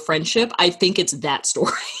explains our friendship, I think it's that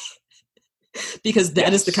story. Because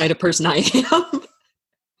that is the kind of person I am.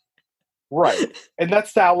 Right. And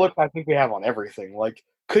that's the outlook I think we have on everything. Like,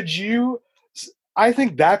 I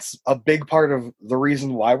think that's a big part of the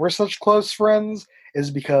reason why we're such close friends is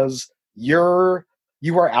because you are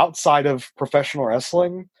outside of professional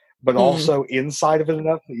wrestling, but also inside of it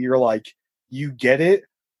enough that you're like, you get it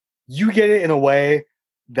in a way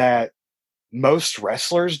that most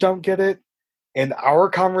wrestlers don't get it. In our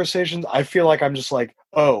conversations, I feel like I'm just like,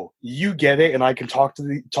 oh, you get it, and I can talk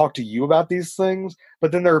to you about these things.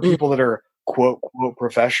 But then there are people that are quote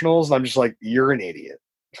professionals, and I'm just like, you're an idiot.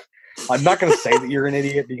 I'm not going to say that you're an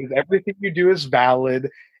idiot because everything you do is valid,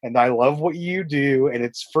 and I love what you do, and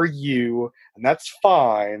it's for you, and that's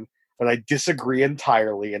fine. But I disagree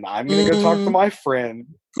entirely, and I'm going to go talk to my friend.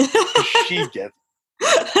 She gets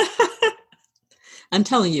it. I'm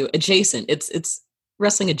telling you, adjacent. It's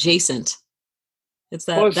wrestling adjacent. It's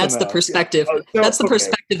that. Close that's enough. The perspective. Yeah. That's the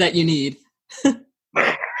perspective that you need.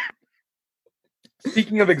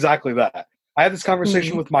 Speaking of exactly that, I had this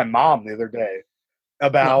conversation with my mom the other day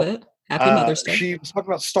about Happy Mother's Day. She was talking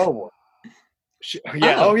about Star Wars.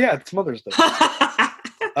 It's Mother's Day.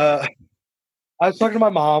 I was talking to my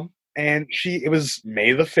mom, and it was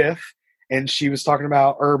May the 5th, and she was talking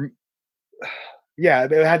about,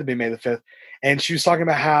 it had to be May the 5th, and she was talking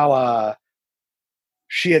about how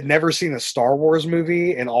she had never seen a Star Wars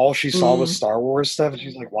movie, and all she saw was Star Wars stuff, and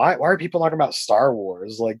she's like, why are people talking about Star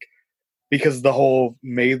Wars? Like, because the whole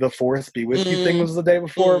May the 4th be with you thing was the day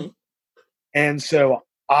before. And so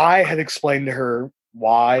I had explained to her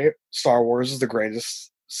why Star Wars is the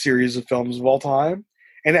greatest series of films of all time.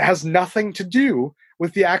 and it has nothing to do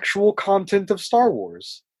with the actual content of Star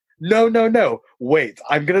Wars. No, no, no. Wait,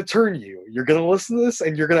 I'm going to turn you. You're going to listen to this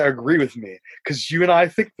and you're going to agree with me because you and I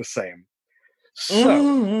think the same. So,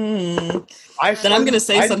 then I'm going to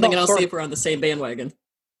say something and I'll see if we're on the same bandwagon.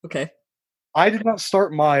 Okay. I did not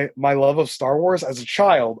start my love of Star Wars as a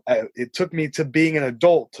child. It took me to being an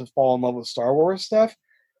adult to fall in love with Star Wars stuff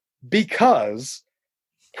because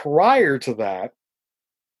prior to that,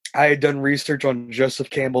 I had done research on Joseph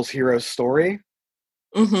Campbell's hero's story,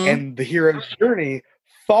 and the hero's journey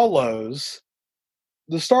follows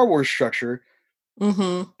the Star Wars structure.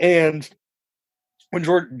 And when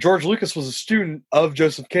George Lucas was a student of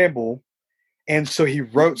Joseph Campbell, and so he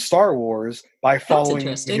wrote Star Wars by following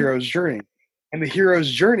the hero's journey. And the hero's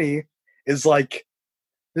journey is like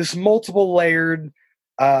this multiple layered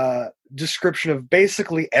description of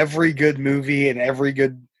basically every good movie and every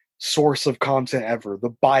good source of content ever.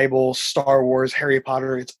 The Bible, Star Wars, Harry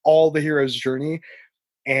Potter, it's all the hero's journey.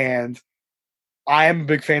 And I am a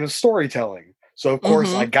big fan of storytelling. So, of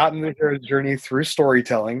course, I got into the hero's journey through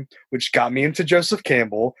storytelling, which got me into Joseph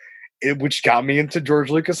Campbell, which got me into George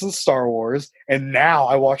Lucas and Star Wars. And now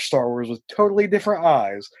I watch Star Wars with totally different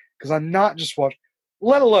eyes because I'm not just watching,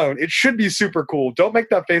 let alone, it should be super cool. Don't make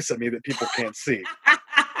that face at me that people can't see.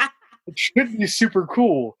 It should be super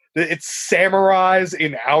cool that it's samurais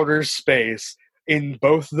in outer space in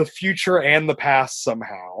both the future and the past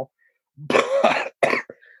somehow.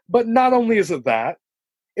 But not only is it that,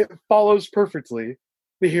 it follows perfectly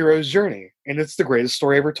the hero's journey, and it's the greatest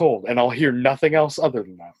story ever told, and I'll hear nothing else other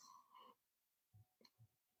than that.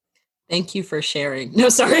 Thank you for sharing. No,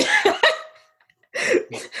 sorry.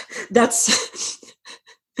 That's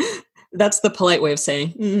the polite way of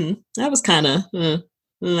saying, that was kind of, I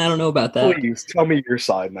don't know about that. Please, tell me your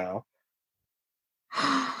side now.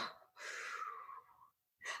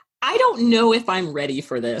 I don't know if I'm ready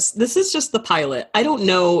for this. This is just the pilot. I don't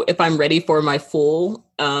know if I'm ready for my full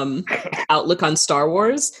outlook on Star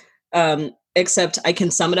Wars, except I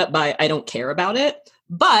can sum it up by I don't care about it.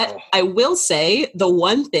 But I will say the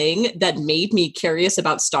one thing that made me curious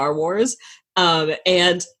about Star Wars,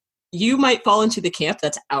 and you might fall into the camp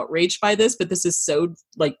that's outraged by this, but this is so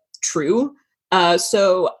true.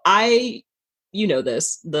 So you know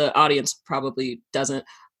this, the audience probably doesn't.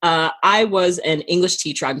 I was an English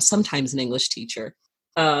teacher. I'm sometimes an English teacher.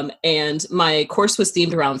 And my course was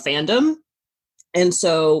themed around fandom. And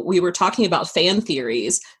so we were talking about fan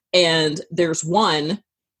theories, and there's one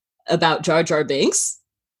about Jar Jar Binks.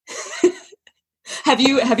 Have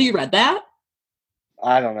you read that?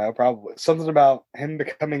 I don't know, probably. Something about him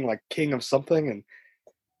becoming like king of something, and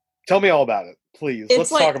tell me all about it, please. Let's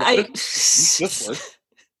talk about it. This works.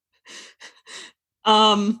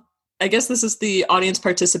 I guess this is the audience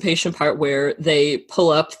participation part where they pull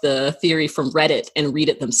up the theory from Reddit and read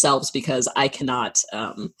it themselves because I cannot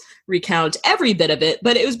recount every bit of it.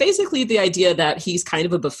 But it was basically the idea that he's kind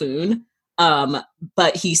of a buffoon,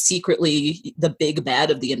 but he's secretly the big bad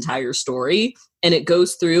of the entire story. And it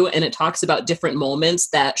goes through and it talks about different moments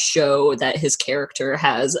that show that his character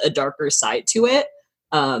has a darker side to it.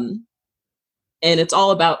 And it's all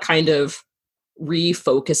about kind of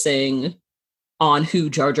refocusing on who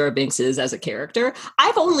Jar Jar Binks is as a character.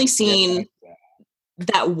 I've only seen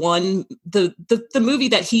that one, the movie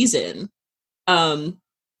that he's in. But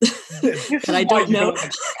I don't know.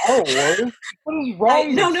 What is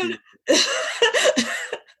wrong? No.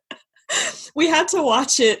 We had to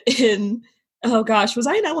watch it in, oh gosh, was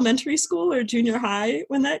I in elementary school or junior high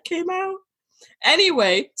when that came out?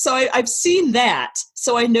 Anyway, so I've seen that,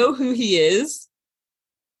 so I know who he is.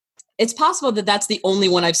 It's possible that that's the only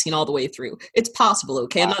one I've seen all the way through. It's possible,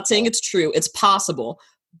 okay? I'm not saying it's true. It's possible.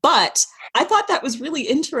 But I thought that was really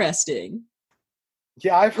interesting.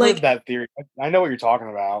 Yeah, I've heard that theory. I know what you're talking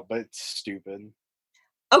about, but it's stupid.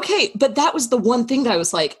 Okay, but that was the one thing that I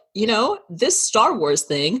was like, this Star Wars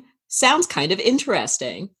thing sounds kind of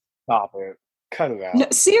interesting. Stop it. Cut it out. No,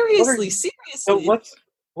 seriously. So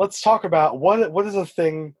let's talk about what is a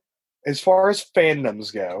thing as far as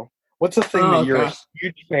fandoms go. What's a thing that you're a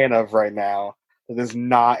huge fan of right now that is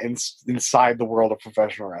not inside the world of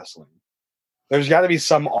professional wrestling? There's got to be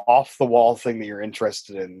some off-the-wall thing that you're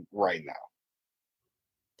interested in right now.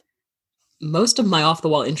 Most of my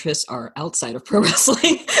off-the-wall interests are outside of pro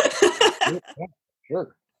wrestling. Yeah,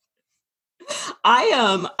 sure.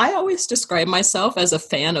 I always describe myself as a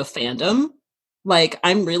fan of fandom. Like,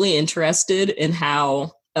 I'm really interested in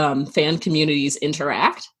how fan communities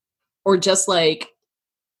interact, or just like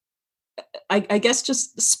I guess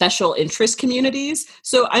just special interest communities.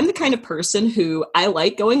 So I'm the kind of person who I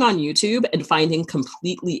like going on YouTube and finding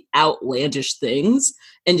completely outlandish things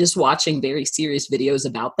and just watching very serious videos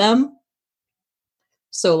about them.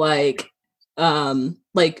 So like the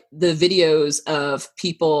videos of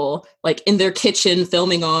people like in their kitchen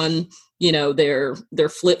filming on, their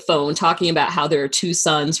flip phone talking about how there are two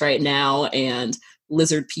suns right now and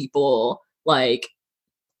lizard people, like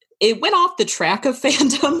it went off the track of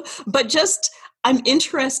fandom, but just I'm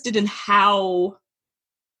interested in how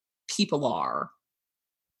people are.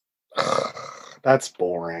 That's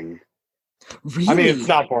boring. Really? I mean, it's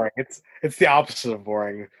not boring. It's the opposite of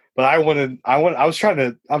boring. But I was trying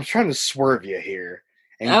to swerve you here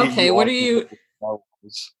and get Okay, you what off are you? Star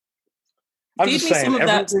Wars. I'm Feed just me saying some of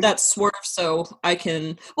everything. that swerve so I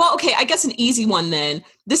can. Well, okay, I guess an easy one then.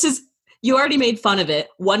 This is you already made fun of it.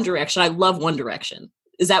 One Direction. I love One Direction.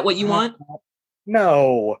 Is that what you want?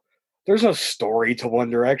 No, there's no story to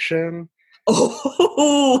One Direction.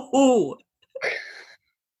 Oh,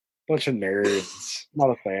 Bunch of nerds.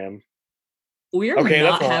 Not a fan. we're Okay,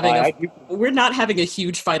 that's not a having a lie. we're not having a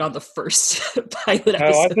huge fight on the first pilot No, I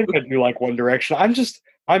episode. think I do like One Direction.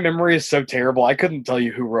 My memory is so terrible. I couldn't tell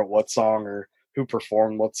you who wrote what song or who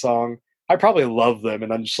performed what song. I probably love them,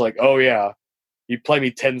 and I'm just like, oh yeah. You play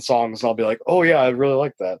me 10 songs, and I'll be like, oh yeah, I really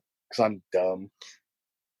like that because I'm dumb.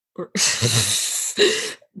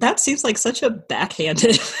 That seems like such a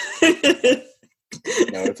backhanded.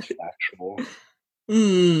 No, it's factual.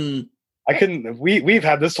 Hmm. I couldn't. We've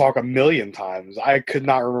had this talk a million times. I could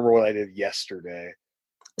not remember what I did yesterday.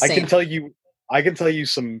 I Same. can tell you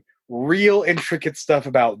some real intricate stuff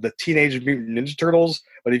about the Teenage Mutant Ninja Turtles,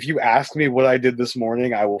 but if you ask me what I did this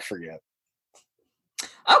morning, I will forget.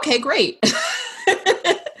 Okay, great.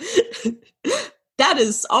 That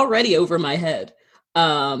is already over my head.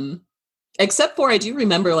 Except for I do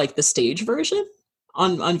remember like the stage version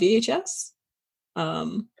on VHS.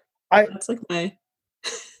 That's like my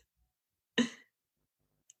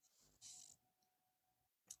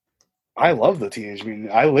I love the Teenage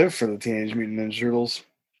Mutant. I live for the Teenage Mutant Ninja Turtles.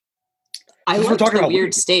 I Since we're liked talking the about weird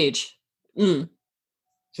weird, stage.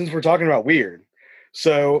 since we're talking about weird,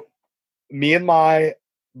 so me and my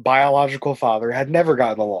biological father had never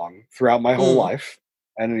gotten along throughout my whole life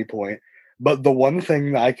at any point. But the one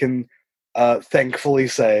thing that I can thankfully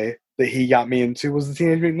say that he got me into was the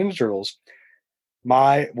Teenage Mutant Ninja Turtles.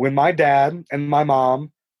 When my dad and my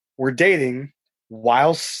mom were dating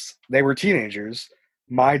whilst they were teenagers,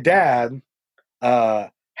 my dad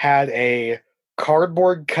had a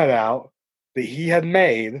cardboard cutout that he had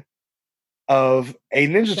made of a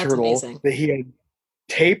Ninja That's Turtle amazing. that he had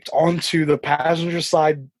taped onto the passenger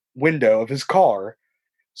side window of his car,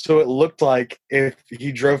 so it looked like if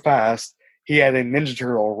he drove past, he had a Ninja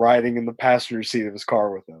Turtle riding in the passenger seat of his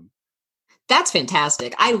car with him. That's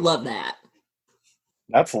fantastic. I love that.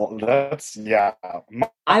 That's yeah. I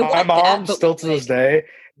My want mom that, but still to this day.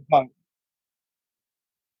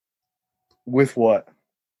 With what?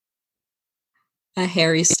 a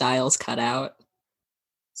Harry Styles cutout.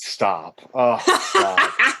 Stop. Oh,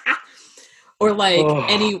 stop. Or like Oh.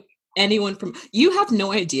 anyone from you have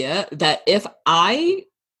no idea that if I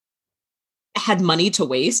had money to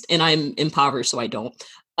waste and I'm impoverished so I don't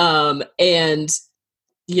and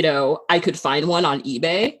I could find one on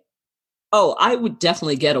eBay, oh, I would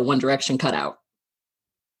definitely get a One Direction cutout.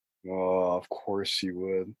 Oh, of course you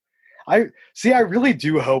would. I really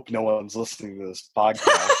do hope no one's listening to this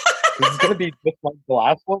podcast. It's going to be just like the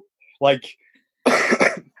last one. Like,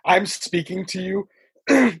 I'm speaking to you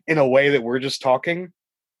in a way that we're just talking.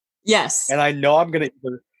 Yes. And I know I'm going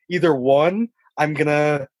to either one, I'm going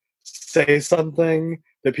to say something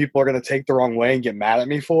that people are going to take the wrong way and get mad at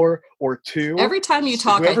me for, or two, every time you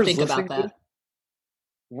talk, I think about that.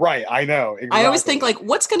 Right, I know. Exactly. I always think, like,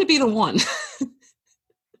 what's going to be the one?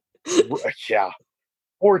 Yeah.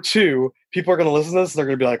 Or two, people are going to listen to this and they're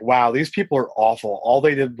going to be like, wow, these people are awful. All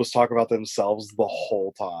they did was talk about themselves the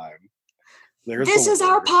whole time. This is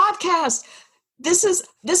our podcast. This is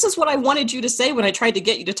what I wanted you to say when I tried to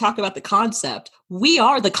get you to talk about the concept. We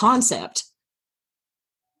are the concept.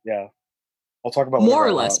 Yeah. I'll talk about more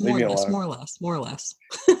or less.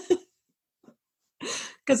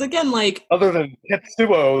 Because again, like other than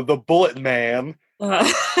Tetsuo, the Bullet Man,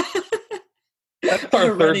 that's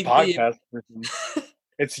our third podcast.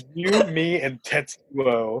 It's you, me, and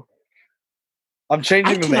Tetsuo. I'm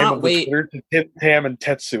changing the name of the Twitter to Tim Tam and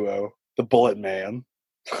Tetsuo, the Bullet Man.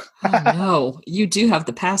 Oh no, you do have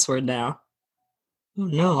the password now. Oh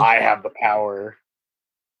no, I have the power.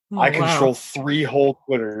 I control 3 whole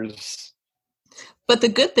Twitters. But the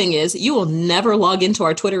good thing is you will never log into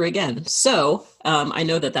our Twitter again. So I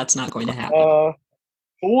know that that's not going to happen.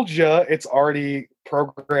 Fooled ya, it's already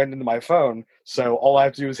programmed into my phone. So all I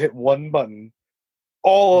have to do is hit one button.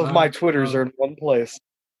 All of my Twitters are in one place.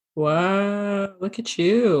 Wow, look at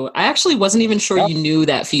you. I actually wasn't even sure you knew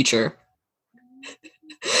that feature.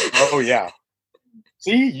 Oh, yeah.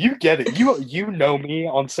 See, you get it. You know me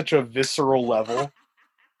on such a visceral level.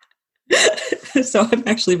 So I'm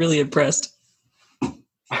actually really impressed.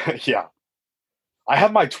 Yeah. I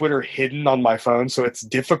have my Twitter hidden on my phone, so it's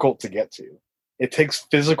difficult to get to. It takes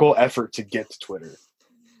physical effort to get to Twitter.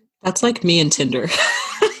 That's like me and Tinder.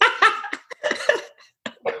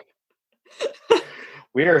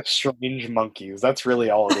 We are strange monkeys. That's really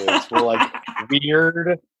all it is. We're like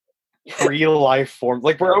weird pre-life form.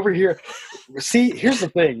 Like we're over here. See, here's the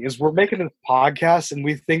thing: is we're making this podcast, and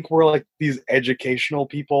we think we're like these educational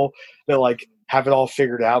people that like have it all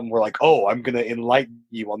figured out, and we're like, "Oh, I'm gonna enlighten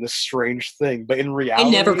you on this strange thing." But in reality, I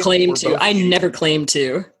never claimed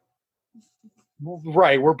to.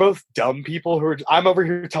 Right, we're both dumb people who are. I'm over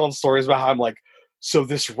here telling stories about how I'm like, so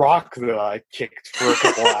this rock that I kicked for a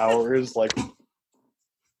couple hours, like.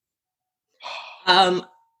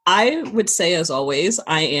 I would say, as always,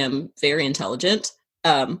 I am very intelligent.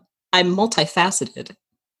 I'm multifaceted.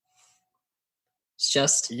 It's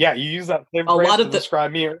just you use that same a phrase lot to of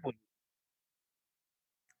describe me earlier.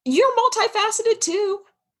 You're multifaceted too.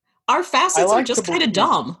 Our facets are just kind of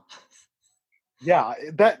dumb. Yeah,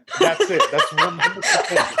 that's it. That's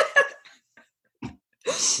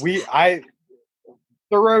 100%.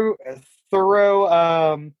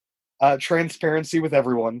 Thorough transparency with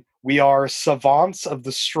everyone. We are savants of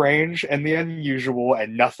the strange and the unusual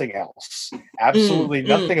and nothing else. Absolutely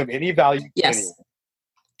nothing of any value to anyone.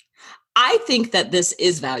 I think that this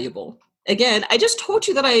is valuable. Again, I just told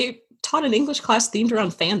you that I taught an English class themed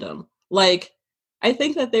around fandom. Like, I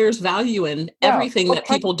think that there's value in everything that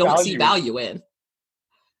people don't see value in.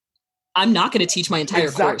 I'm not going to teach my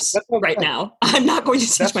entire course right now. I'm not going to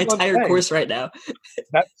teach my entire course right now.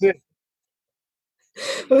 That's it.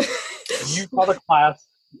 You taught a class.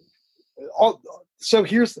 So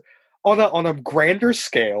here's on a grander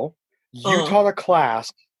scale. You taught a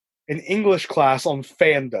class, an English class on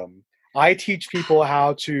fandom. I teach people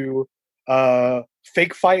how to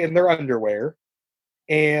fake fight in their underwear,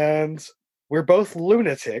 and we're both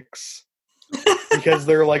lunatics because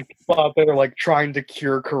they're like out there like trying to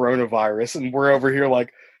cure coronavirus, and we're over here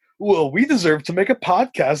like, well, we deserve to make a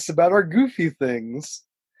podcast about our goofy things.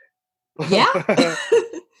 Yeah.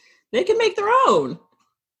 They can make their own.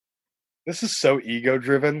 This is so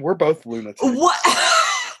ego-driven. We're both lunatics. What?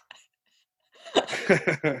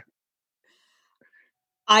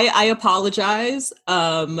 I apologize.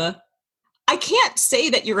 I can't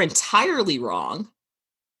say that you're entirely wrong,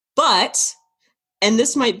 but, and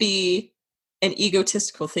this might be an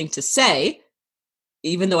egotistical thing to say,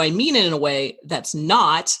 even though I mean it in a way that's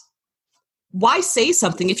not, why say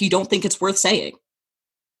something if you don't think it's worth saying?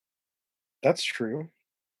 That's true.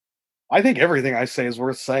 I think everything I say is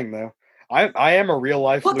worth saying, though. I am a real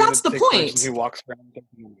life lunatic that's the point. Person who walks around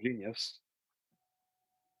thinking I'm a genius.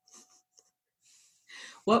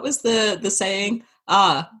 What was the saying?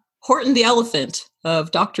 Horton the elephant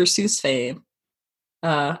of Dr. Seuss fame.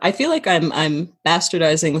 I feel like I'm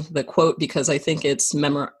bastardizing the quote because I think it's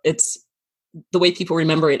the way people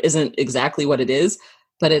remember it isn't exactly what it is,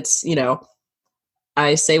 but it's,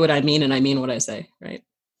 I say what I mean and I mean what I say, right?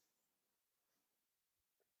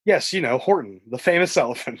 Yes, Horton, the famous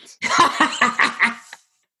elephant.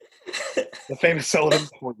 The famous elephant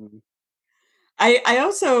Horton. I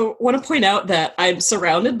also want to point out that I'm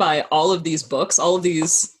surrounded by all of these books, all of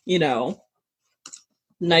these,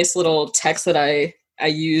 nice little texts that I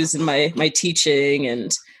use in my teaching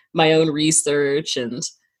and my own research and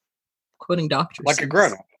quoting doctors. Like a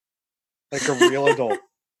grown-up. Like a real adult.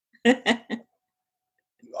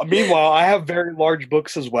 Meanwhile, I have very large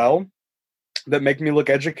books as well that make me look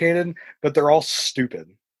educated, but they're all stupid.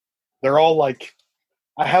 They're all like,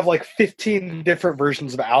 I have like 15 different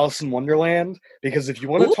versions of Alice in Wonderland, because if you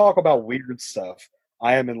want to talk about weird stuff,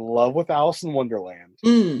 I am in love with Alice in Wonderland.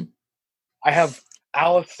 I have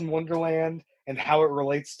Alice in Wonderland and how it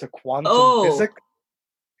relates to quantum physics.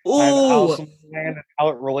 I have Alice in Wonderland and how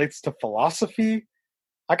it relates to philosophy.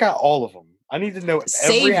 I got all of them. I need to know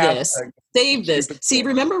every aspect. Save this. See,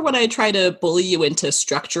 remember when I try to bully you into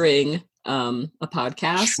structuring a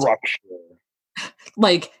podcast? Structure.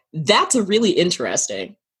 Like, that's a really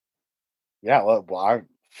interesting. Yeah, well,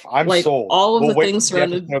 I'm like, sold. All of the things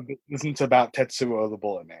surrounded. Isn't about Tetsuo the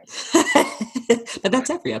Bullet Man. But that's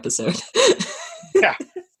every episode. Yeah.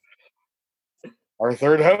 Our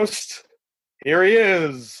third host, Here he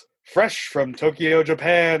is, fresh from Tokyo,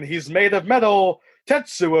 Japan. He's made of metal,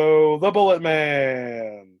 Tetsuo the Bullet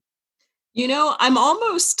Man. You know, I'm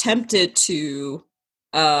almost tempted to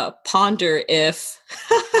ponder if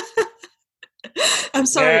I'm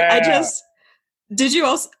sorry, Yeah. did you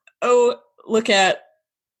also look at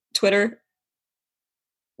Twitter?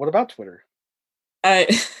 What about Twitter? I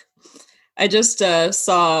I just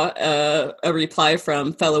saw a reply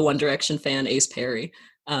from fellow One Direction fan Ace Perry.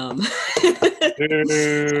 And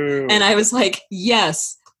I was like,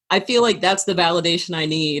 yes, I feel like that's the validation I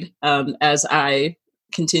need as I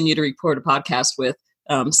continue to record a podcast with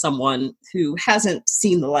someone who hasn't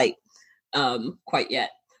seen the light quite yet.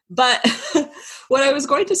 But what I was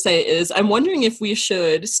going to say is I'm wondering if we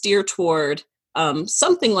should steer toward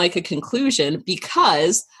something like a conclusion,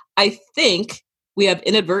 because I think we have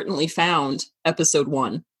inadvertently found episode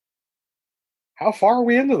 1. How far are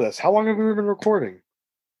we into this? How long have we been recording?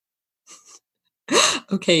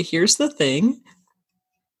 Okay, here's the thing.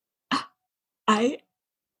 I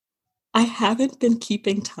haven't been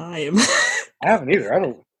keeping time. I haven't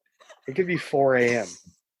either. It could be 4 a.m.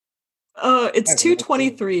 Oh, it's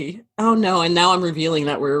 2:23. Oh no, and now I'm revealing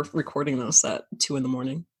that we're recording this at 2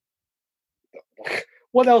 a.m.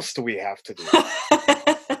 What else do we have to do?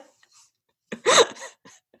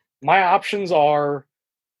 My options are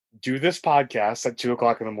do this podcast at 2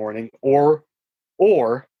 o'clock in the morning or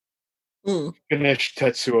finish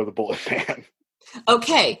Tetsuo the Bullet Man.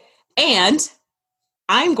 Okay, and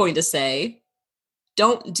I'm going to say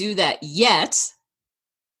don't do that yet,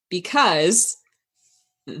 because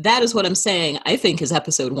that is what I'm saying I think is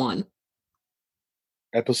episode 1.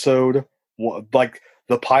 Episode 1, like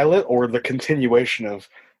the pilot or the continuation of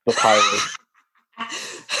the pilot?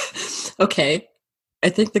 Okay, I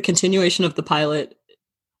think the continuation of the pilot.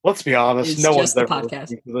 Let's be honest, no one's ever podcast.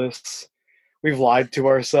 listening to this. We've lied to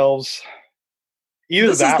ourselves.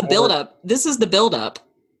 This is the build-up.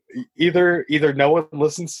 Either no one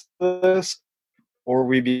listens to this, or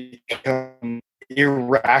we become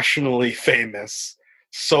irrationally famous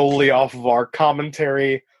solely off of our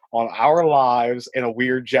commentary on our lives in a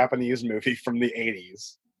weird Japanese movie from the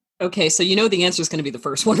 80s. Okay, so you know the answer is going to be the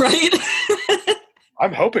first one, right?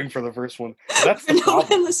 I'm hoping for the first one. That's the no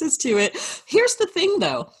one listens to it. Here's the thing,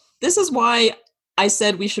 though. This is why I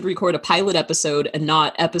said we should record a pilot episode and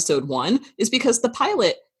not episode 1, is because the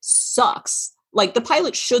pilot sucks. Like, the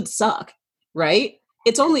pilot should suck, right?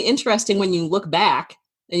 It's only interesting when you look back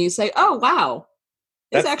and you say, oh, wow,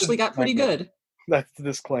 this actually got pretty good. That's the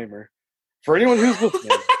disclaimer. For anyone who's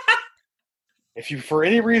listening, if you, for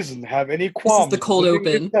any reason, have any qualms, this is the cold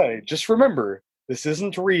open. Just remember, this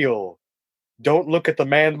isn't real. Don't look at the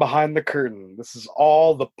man behind the curtain. This is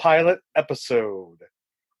all the pilot episode.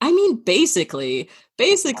 I mean, basically,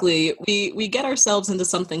 we get ourselves into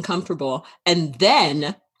something comfortable, and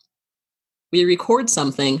then we record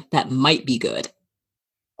something that might be good.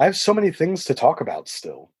 I have so many things to talk about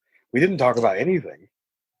still. We didn't talk about anything.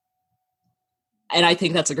 And I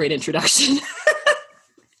think that's a great introduction.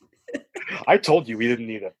 I told you we didn't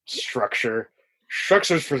need a structure.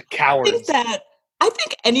 Structure's for cowards. I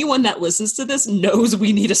think anyone that listens to this knows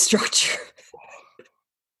we need a structure.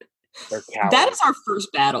 They're cowards. That is our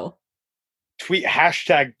first battle. Tweet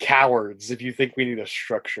 #cowards if you think we need a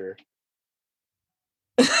structure.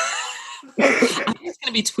 I'm just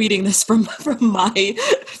gonna be tweeting this from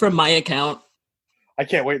my account. I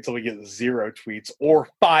can't wait until we get 0 tweets or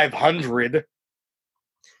 500.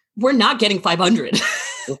 We're not getting 500.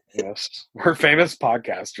 Yes, we're famous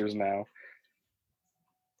podcasters now.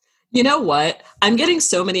 You know what? I'm getting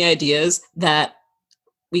so many ideas that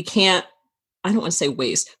we can't, I don't want to say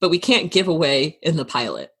waste, but we can't give away in the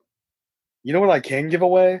pilot. You know what I can give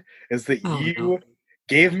away? Is that you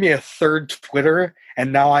gave me a third Twitter,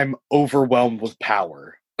 and now I'm overwhelmed with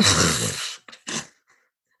power. Is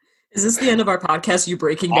this the end of our podcast, you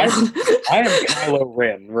breaking down? I am Kylo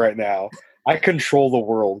Ren right now. I control the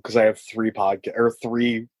world because I have 3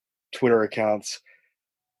 Twitter accounts.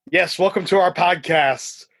 Yes, welcome to our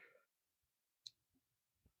podcast.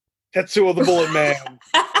 Tetsuo the Bullet Man.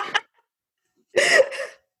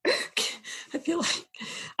 I feel like,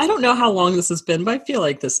 I don't know how long this has been, but I feel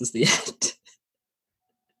like this is the end.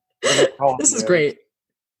 This is great.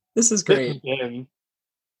 This is great.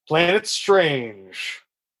 Planet Strange.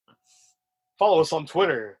 Follow us on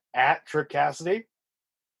Twitter @Trick Cassidy.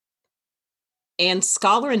 And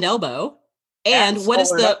Scholar and Elbow. And what is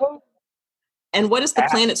the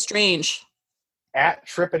Planet Strange?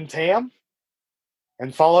 @Trip and Tam.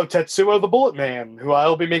 And follow Tetsuo the Bullet Man, who I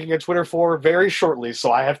will be making a Twitter for very shortly,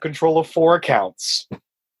 so I have control of 4 accounts.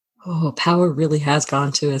 Oh, power really has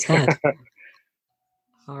gone to his head.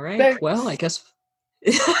 All right. Thanks. Well, I guess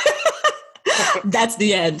that's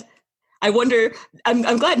the end. I wonder,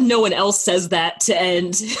 I'm glad no one else says that to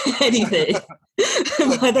end anything.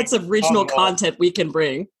 That's original content we can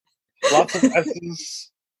bring. Lots of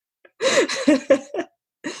S's.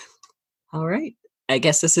 All right. I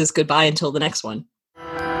guess this is goodbye until the next one.